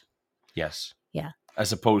accomplished. Yes. Yeah.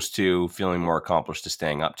 As opposed to feeling more accomplished to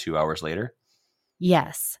staying up 2 hours later.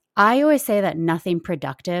 Yes. I always say that nothing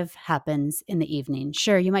productive happens in the evening.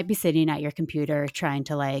 Sure, you might be sitting at your computer trying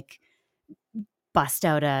to bust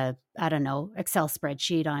out a, I don't know, Excel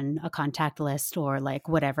spreadsheet on a contact list or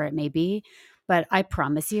whatever it may be. But I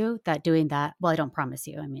promise you that doing that, well, I don't promise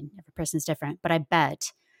you. I mean, every person's different, but I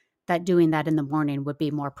bet that doing that in the morning would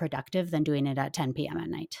be more productive than doing it at 10 p.m. at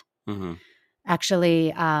night. Mm-hmm.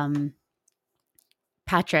 Actually,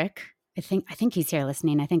 Patrick, I think he's here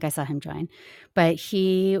listening. I think I saw him join, but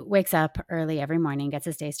he wakes up early every morning, gets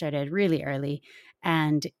his day started really early.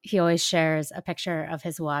 And he always shares a picture of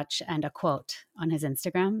his watch and a quote on his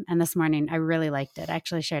Instagram. And this morning, I really liked it. I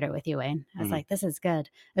actually shared it with you, Wayne. I was like, this is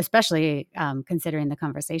good, especially considering the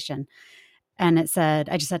conversation. And it said,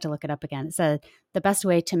 I just had to look it up again. It said, the best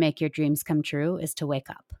way to make your dreams come true is to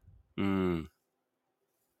wake up.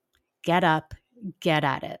 Get up, get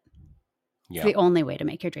at it. It's the only way to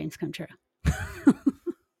make your dreams come true.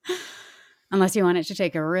 Unless you want it to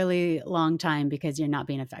take a really long time because you're not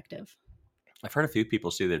being effective. I've heard a few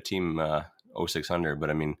people say their team 0600,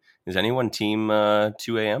 but I mean, is anyone team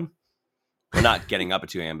 2 a.m.? We're not getting up at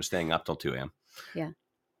 2 a.m., but staying up till 2 a.m. Yeah.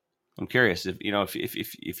 I'm curious if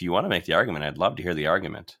you want to make the argument, I'd love to hear the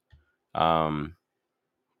argument. But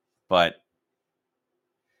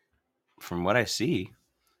from what I see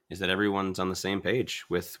is that everyone's on the same page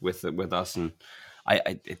with us. And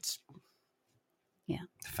it's, the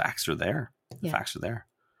facts are there. The facts are there.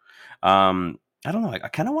 I don't know. I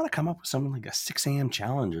kind of want to come up with something like a 6 a.m.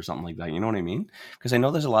 challenge or something like that. You know what I mean? Because I know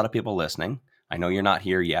there's a lot of people listening. I know you're not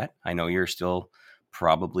here yet. I know you're still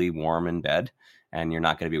probably warm in bed and you're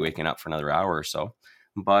not going to be waking up for another hour or so.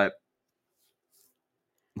 But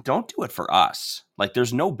don't do it for us.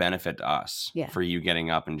 There's no benefit to us for you getting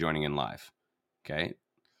up and joining in live. Okay?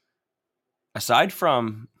 Aside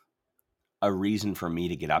from a reason for me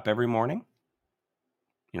to get up every morning,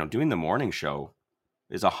 doing the morning show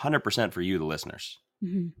is 100% for you, the listeners.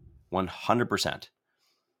 100%.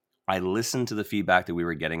 I listened to the feedback that we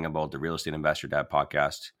were getting about the Real Estate Investor Dad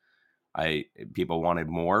podcast. People wanted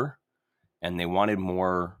more, and they wanted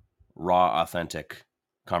more raw, authentic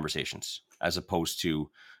conversations as opposed to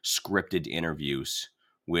scripted interviews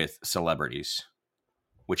with celebrities,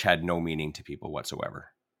 which had no meaning to people whatsoever.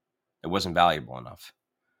 It wasn't valuable enough.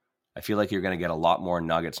 I feel like you're going to get a lot more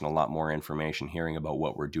nuggets and a lot more information hearing about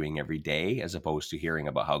what we're doing every day, as opposed to hearing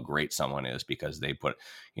about how great someone is because they put,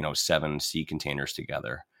 7 sea containers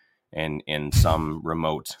together and in some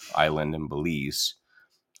remote island in Belize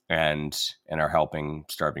and are helping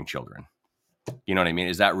starving children. You know what I mean?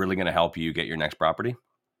 Is that really going to help you get your next property?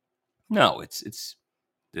 No, it's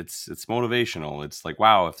motivational. It's like,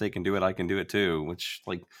 wow, if they can do it, I can do it too, which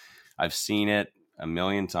I've seen it a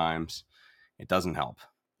million times. It doesn't help.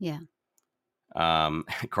 Yeah.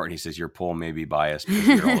 Courtney says your poll may be biased because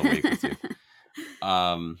you're all awake with you.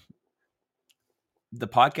 The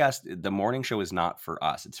podcast, the morning show is not for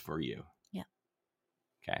us. It's for you. Yeah.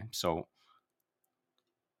 Okay. So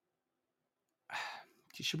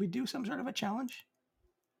should we do some sort of a challenge?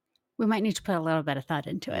 We might need to put a little bit of thought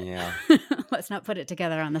into it. Yeah. Let's not put it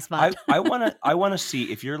together on the spot. I want to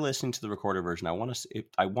see if you're listening to the recorded version. I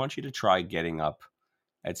want you to try getting up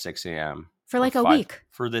at 6 a.m. for a week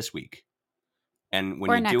for this week. And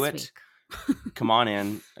when you do it, come on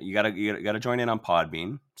in. You gotta join in on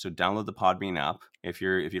Podbean. So download the Podbean app. If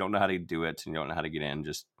you don't know how to do it and you don't know how to get in,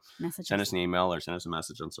 just send us an email or send us a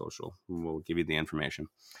message on social. And we'll give you the information.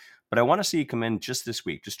 But I want to see you come in just this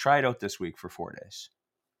week. Just try it out this week for 4 days.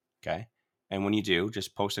 Okay. And when you do,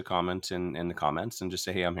 just post a comment in the comments and just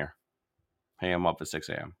say, hey, I'm here. Hey, I'm up at 6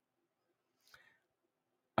 a.m.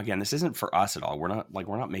 again, this isn't for us at all. We're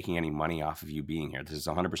not making any money off of you being here. This is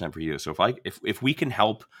 100% for you. So if we can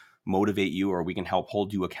help motivate you, or we can help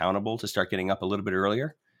hold you accountable to start getting up a little bit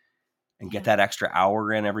earlier and get that extra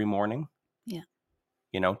hour in every morning,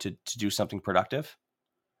 to do something productive,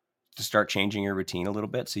 to start changing your routine a little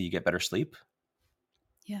bit so you get better sleep.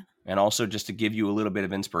 Yeah. And also just to give you a little bit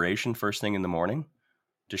of inspiration first thing in the morning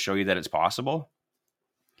to show you that it's possible.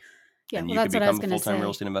 Yeah, and well, you can that's what I was become a gonna full-time say.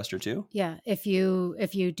 real estate investor too. Yeah. If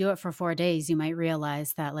you do it for 4 days, you might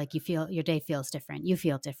realize that like your day feels different. You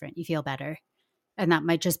feel different. You feel better. And that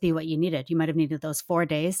might just be what you needed. You might have needed those 4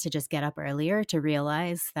 days to just get up earlier to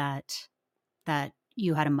realize that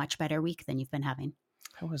you had a much better week than you've been having.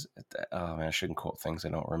 How was it? Oh man, I shouldn't quote things I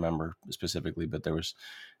don't remember specifically, but there was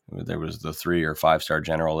the 3 or 5-star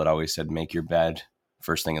general that always said, make your bed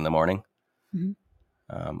first thing in the morning. Mm-hmm.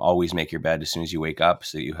 Always make your bed as soon as you wake up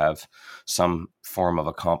so you have some form of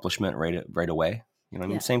accomplishment right away. You know what I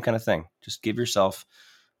mean? Same kind of thing. Just give yourself,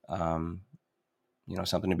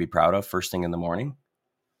 something to be proud of first thing in the morning,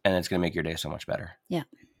 and it's going to make your day so much better. Yeah.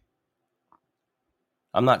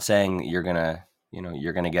 I'm not saying you're going to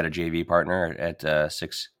get a JV partner at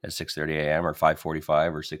 6:30 a.m. or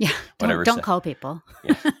 5:45 or 6, whatever. Don't call people.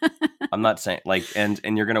 Yeah. I'm not saying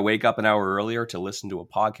and you're going to wake up an hour earlier to listen to a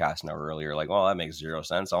podcast an hour earlier. Like, well, that makes zero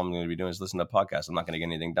sense. All I'm going to be doing is listen to a podcast. I'm not going to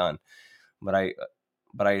get anything done. But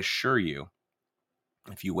I assure you,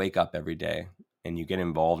 if you wake up every day and you get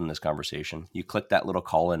involved in this conversation, you click that little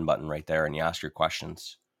call-in button right there and you ask your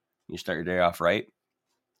questions. You start your day off right.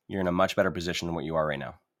 You're in a much better position than what you are right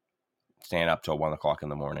now. Staying up till 1 o'clock in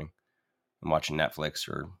the morning and watching Netflix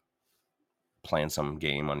or playing some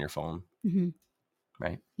game on your phone. Mm-hmm.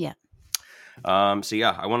 Right? Yeah. So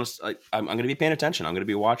yeah, I'm going to be paying attention. I'm going to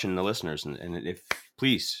be watching the listeners, and if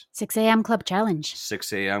please 6 a.m. club challenge.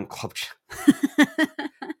 6 a.m. club.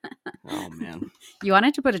 Oh man, you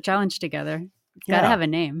wanted to put a challenge together. Got to have a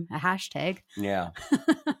name, a hashtag. Yeah.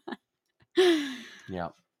 Yeah,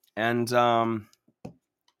 and I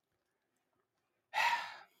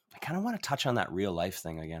kind of want to touch on that real life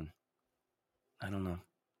thing again. I don't know.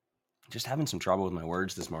 Just having some trouble with my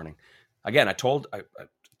words this morning. Again, I talked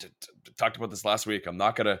about this last week. I'm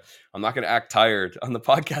not gonna act tired on the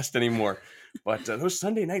podcast anymore. But those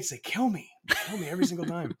Sunday nights, they kill me. They kill me every single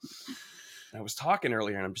time. And I was talking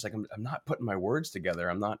earlier, and I'm just like, I'm not putting my words together.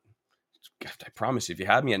 I'm not. I promise you, if you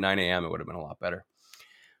had me at 9 a.m., it would have been a lot better.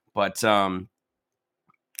 But I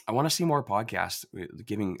want to see more podcasts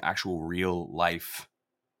giving actual real life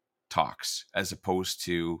talks as opposed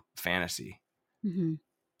to fantasy. Mm-hmm.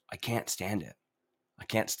 I can't stand it. I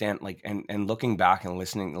can't stand and looking back and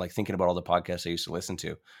listening, like thinking about all the podcasts I used to listen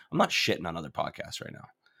to. I'm not shitting on other podcasts right now.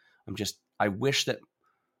 I wish that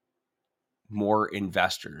more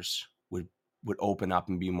investors would open up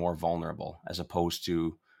and be more vulnerable as opposed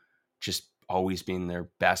to just always being their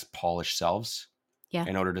best polished selves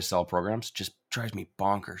in order to sell programs. Just drives me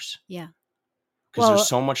bonkers. Yeah. Because there's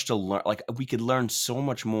so much to learn. Like we could learn so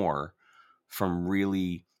much more from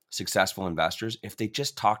really successful investors if they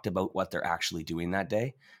just talked about what they're actually doing that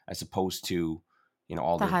day, as opposed to,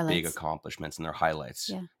 all their big accomplishments and their highlights.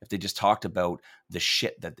 Yeah. If they just talked about the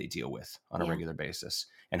shit that they deal with on a regular basis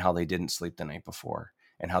and how they didn't sleep the night before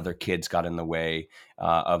and how their kids got in the way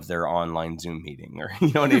of their online Zoom meeting, or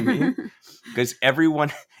you know what I mean? Because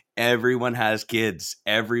everyone has kids.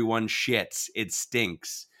 Everyone shits. It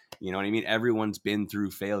stinks. You know what I mean? Everyone's been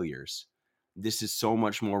through failures. This is so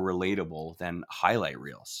much more relatable than highlight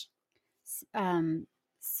reels.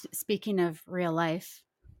 Speaking of real life,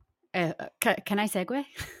 can I segue?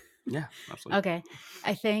 Yeah, absolutely. Okay.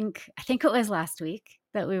 I think it was last week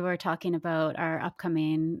that we were talking about our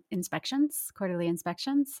upcoming quarterly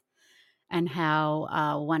inspections, and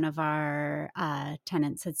how one of our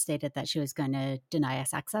tenants had stated that she was going to deny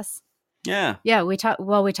us access. Yeah. Yeah, we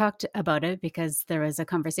talked about it because there was a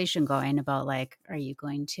conversation going about like, are you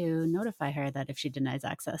going to notify her that if she denies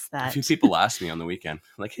access that... A few people asked me on the weekend,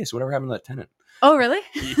 like, hey, so whatever happened to that tenant? Oh, really?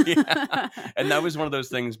 Yeah. And that was one of those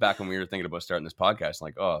things back when we were thinking about starting this podcast,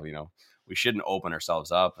 like, oh, we shouldn't open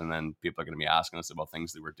ourselves up, and then people are going to be asking us about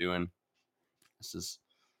things that we're doing. This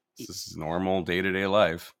is normal day-to-day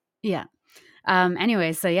life. Yeah.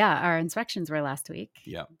 Anyway, so yeah, our inspections were last week.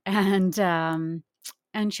 Yeah.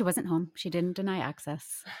 And she wasn't home. She didn't deny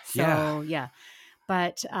access. So yeah.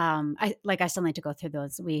 But I still need to go through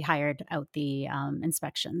those. We hired out the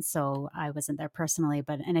inspections, so I wasn't there personally,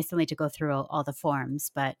 and I still need to go through all the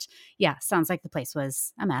forms. But yeah, sounds like the place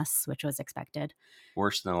was a mess, which was expected.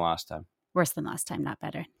 Worse than the last time. Worse than last time, not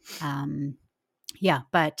better. Yeah,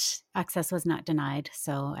 but access was not denied,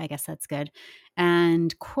 so I guess that's good.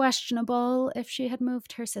 And questionable if she had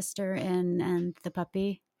moved her sister in and the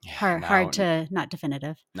puppy. Yeah, Hard to, not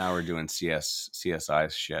definitive. Now we're doing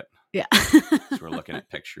CSI shit. Yeah. So we're looking at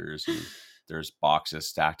pictures, and there's boxes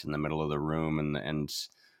stacked in the middle of the room, and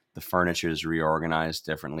the furniture is reorganized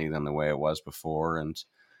differently than the way it was before, and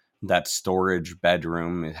that storage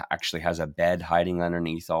bedroom, it actually has a bed hiding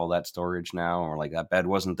underneath all that storage now. And we're like, that bed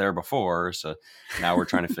wasn't there before. So now we're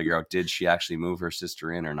trying to figure out, did she actually move her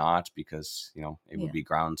sister in or not? Because, it would be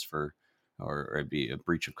grounds for, or it'd be a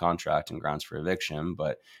breach of contract and grounds for eviction.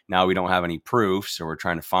 But now we don't have any proof. So we're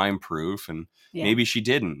trying to find proof, and maybe she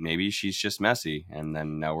didn't. Maybe she's just messy. And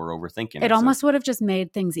then now we're overthinking it. It almost would have just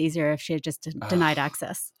made things easier if she had just denied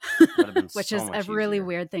access, which is a really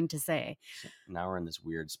weird thing to say. So now we're in this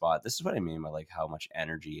weird spot. This is what I mean by like how much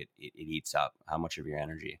energy it eats up, how much of your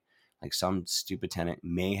energy. Like some stupid tenant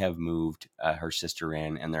may have moved her sister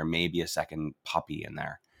in, and there may be a second puppy in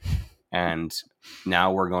there. And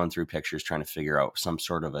now we're going through pictures trying to figure out some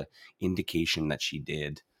sort of a indication that she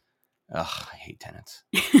did. Ugh, I hate tenants.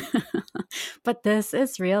 But this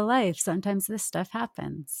is real life. Sometimes this stuff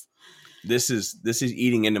happens. This is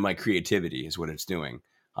eating into my creativity is what it's doing.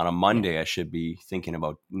 On a Monday, I should be thinking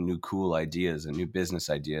about new cool ideas and new business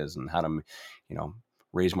ideas and how to,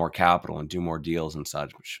 raise more capital and do more deals and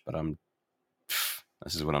such. But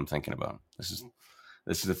this is what I'm thinking about. This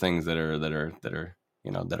is the things that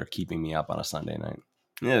are keeping me up on a Sunday night.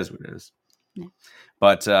 It is what it is. Yeah.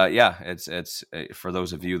 But it's for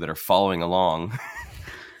those of you that are following along.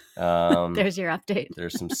 There's your update.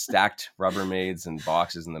 There's some stacked Rubbermaids and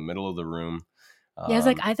boxes in the middle of the room. Yeah, it's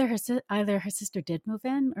like either her sister did move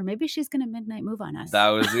in, or maybe she's going to midnight move on us. That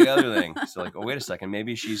was the other thing. So like, oh, wait a second.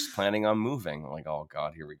 Maybe she's planning on moving. I'm like, oh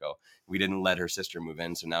God, here we go. We didn't let her sister move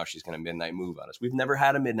in, so now she's going to midnight move on us. We've never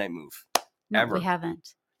had a midnight move. No, ever. We haven't.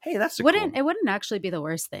 Hey, that's It wouldn't actually be the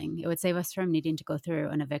worst thing. It would save us from needing to go through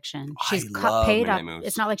an eviction. She's paid up. Moves.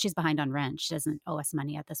 It's not like she's behind on rent. She doesn't owe us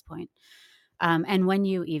money at this point. And when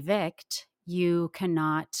you evict, you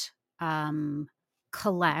cannot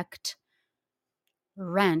collect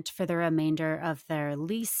rent for the remainder of their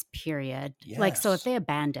lease period. Yes. Like, so if they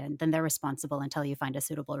abandon, then they're responsible until you find a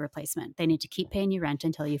suitable replacement. They need to keep paying you rent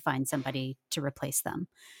until you find somebody to replace them.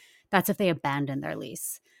 That's if they abandon their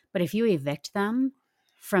lease. But if you evict them,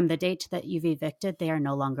 from the date that you've evicted, they are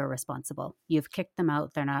no longer responsible. You've kicked them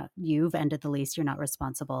out. You've ended the lease. You're not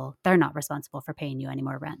responsible. They're not responsible for paying you any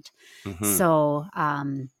more rent. Mm-hmm. So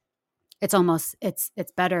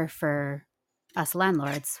it's better for us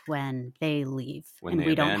landlords when they leave and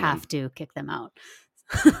we don't have to kick them out.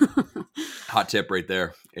 Hot tip right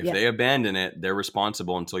there. If they abandon it, they're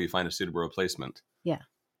responsible until you find a suitable replacement. Yeah.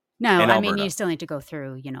 No, I mean, you still need to go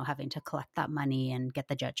through, having to collect that money and get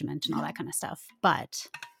the judgment and all that kind of stuff. But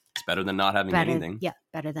it's better than not having anything. Yeah,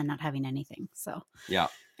 better than not having anything. So yeah,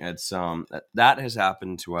 it's that has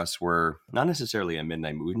happened to us. We're not necessarily a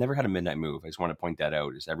midnight move. We've never had a midnight move. I just want to point that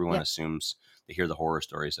out. Is everyone assumes they hear the horror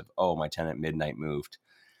stories of, oh, my tenant midnight moved.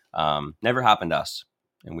 Never happened to us,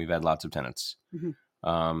 and we've had lots of tenants.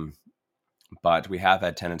 Mm-hmm. But we have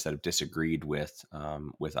had tenants that have disagreed with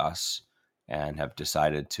us and have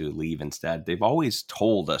decided to leave instead. They've always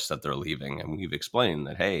told us that they're leaving, and we've explained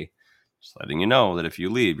that, hey, just letting you know that if you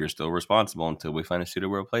leave, you're still responsible until we find a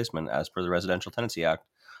suitable replacement as per the Residential Tenancy Act.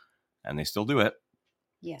 And they still do it.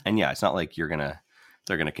 Yeah. And yeah, it's not like they're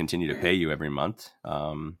gonna continue to pay you every month.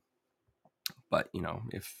 But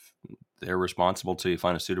if they're responsible till you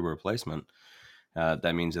find a suitable replacement,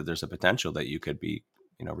 that means that there's a potential that you could be,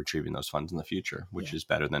 retrieving those funds in the future, which is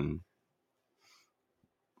better than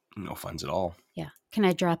no funds at all. Yeah. Can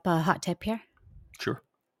I drop a hot tip here? Sure.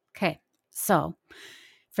 Okay. So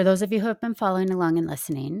for those of you who have been following along and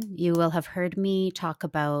listening, you will have heard me talk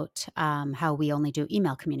about how we only do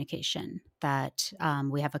email communication, that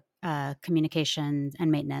we have a communication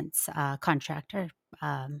and maintenance contract, or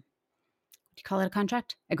do you call it a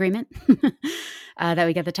contract? Agreement that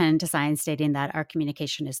we get the tenant to sign, stating that our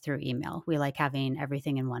communication is through email. We like having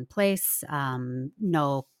everything in one place.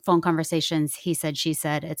 No phone conversations. He said, she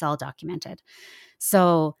said. It's all documented.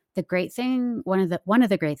 So the great thing, one of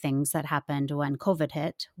the great things that happened when COVID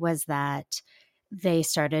hit was that they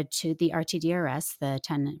started to the RTDRS,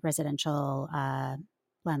 the residential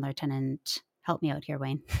landlord tenant. Help me out here,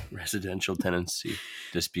 Wayne. Residential Tenancy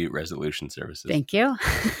Dispute Resolution Services. Thank you.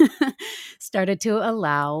 Started to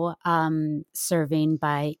allow serving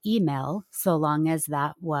by email, so long as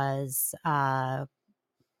that was a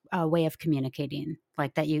way of communicating,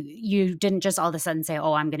 like that you didn't just all of a sudden say,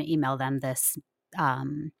 oh, I'm going to email them this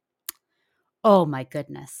Oh my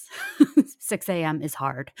goodness. 6 a.m. is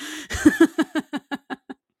hard.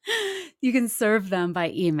 You can serve them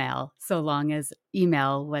by email, so long as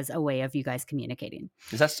email was a way of you guys communicating.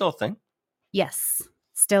 Is that still a thing? Yes,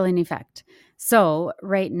 still in effect. So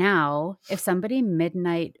right now, if somebody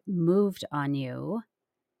midnight moved on you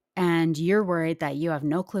and you're worried that you have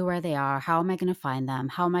no clue where they are, how am I going to find them?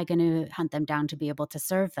 How am I going to hunt them down to be able to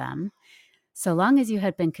serve them? So long as you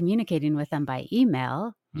had been communicating with them by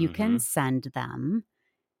email, you can send them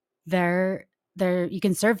you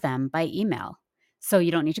can serve them by email. So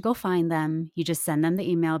you don't need to go find them. You just send them the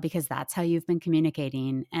email because that's how you've been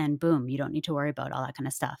communicating, and boom, you don't need to worry about all that kind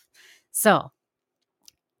of stuff. So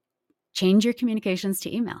change your communications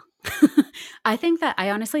to email.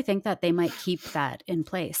 I honestly think that they might keep that in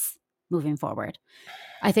place moving forward.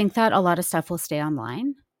 I think that a lot of stuff will stay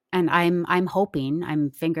online. And I'm hoping,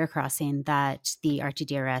 I'm finger crossing that the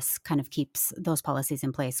RTDRS kind of keeps those policies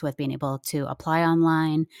in place with being able to apply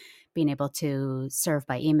online, being able to serve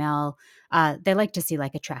by email. They like to see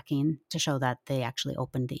like a tracking to show that they actually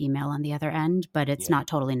opened the email on the other end, but it's not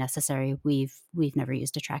totally necessary. We've never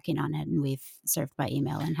used a tracking on it, and we've served by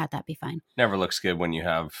email and had that be fine. Never looks good when you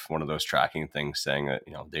have one of those tracking things saying that,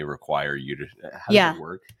 they require you to, how does it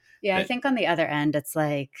work? Yeah, I think on the other end, it's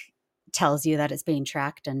like, tells you that it's being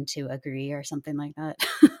tracked and to agree or something like that.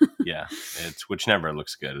 Yeah, which never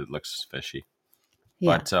looks good. It looks fishy.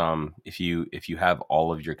 Yeah. But if you have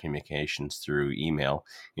all of your communications through email,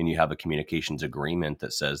 and you have a communications agreement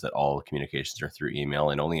that says that all communications are through email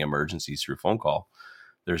and only emergencies through phone call,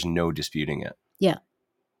 there's no disputing it. Yeah.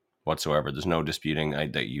 Whatsoever. There's no disputing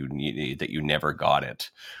that you never got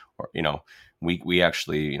it, or we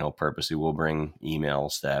actually purposely will bring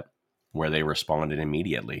emails where they responded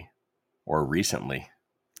immediately or recently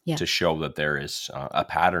to show that there is a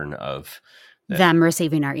pattern of them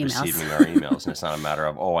receiving our emails. And it's not a matter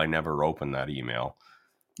of, I never opened that email.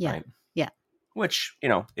 Yeah. Right? Yeah. Which,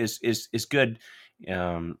 is good.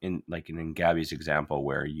 In Gabby's example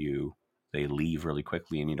where they leave really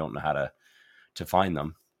quickly and you don't know how to find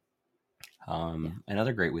them.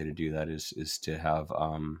 Another great way to do that is to have,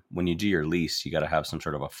 when you do your lease, you got to have some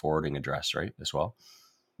sort of a forwarding address, right? As well.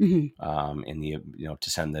 Mm-hmm. In the, to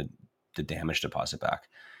send the damage deposit back.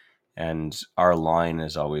 And our line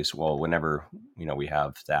is always, whenever, we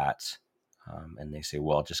have that, and they say,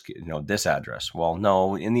 just get, this address. Well,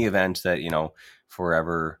 no, in the event that,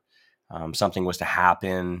 forever, something was to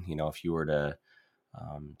happen, if you were to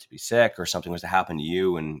be sick or something was to happen to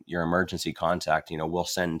you and your emergency contact, we'll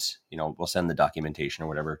send the documentation or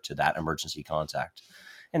whatever to that emergency contact.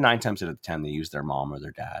 And 9 times out of 10, they use their mom or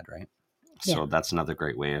their dad. Right. Yeah. So that's another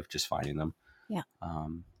great way of just finding them. Yeah.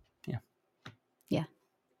 Yeah.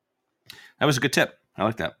 That was a good tip. I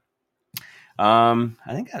like that. I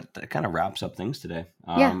think that kind of wraps up things today.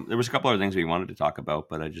 There was a couple other things we wanted to talk about,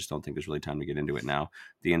 but I just don't think there's really time to get into it now.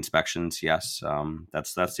 The inspections, yes,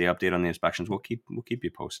 that's the update on the inspections. We'll keep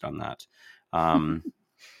you posted on that.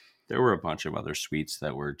 There were a bunch of other suites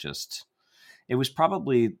that were just. It was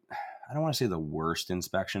probably, I don't want to say the worst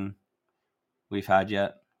inspection we've had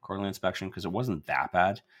yet, quarterly inspection, because it wasn't that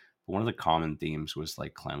bad. But one of the common themes was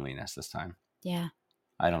like cleanliness this time. Yeah.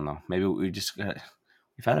 I don't know. Maybe we've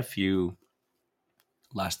had a few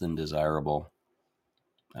less than desirable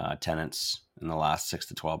tenants in the last 6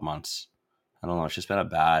 to 12 months. I don't know. It's just been a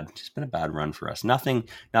bad run for us. Nothing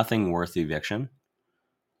worth eviction.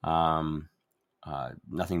 Nothing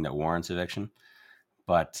that warrants eviction.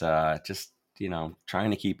 But just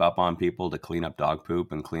trying to keep up on people to clean up dog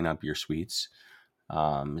poop and clean up your suites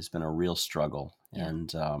has been a real struggle. Yeah.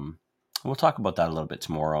 And we'll talk about that a little bit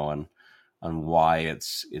tomorrow on why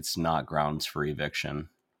it's not grounds for eviction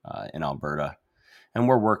in Alberta. And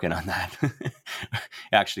we're working on that.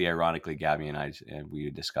 Actually, ironically, Gabby and I, we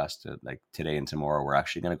discussed it like today and tomorrow. We're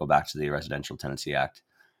actually going to go back to the Residential Tenancy Act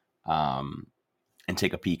and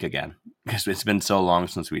take a peek again, because it's been so long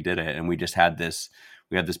since we did it. And we just had this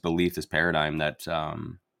belief, this paradigm that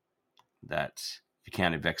you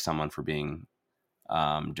can't evict someone for being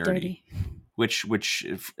dirty. Which,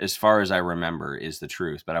 as far as I remember, is the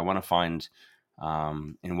truth. But I want to find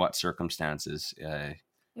in what circumstances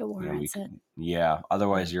it warrants it. Yeah.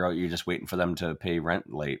 Otherwise, you're just waiting for them to pay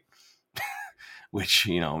rent late, which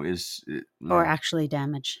is or actually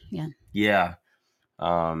damage. Yeah. Yeah.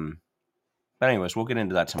 But anyways, we'll get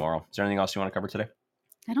into that tomorrow. Is there anything else you want to cover today?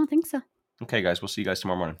 I don't think so. Okay, guys. We'll see you guys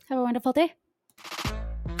tomorrow morning. Have a wonderful day.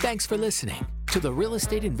 Thanks for listening to the Real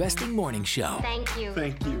Estate Investing Morning Show. Thank you.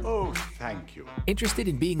 Thank you. Oh, thank you. Interested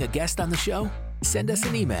in being a guest on the show? Send us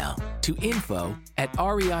an email to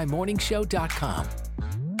info@reimorningshow.com.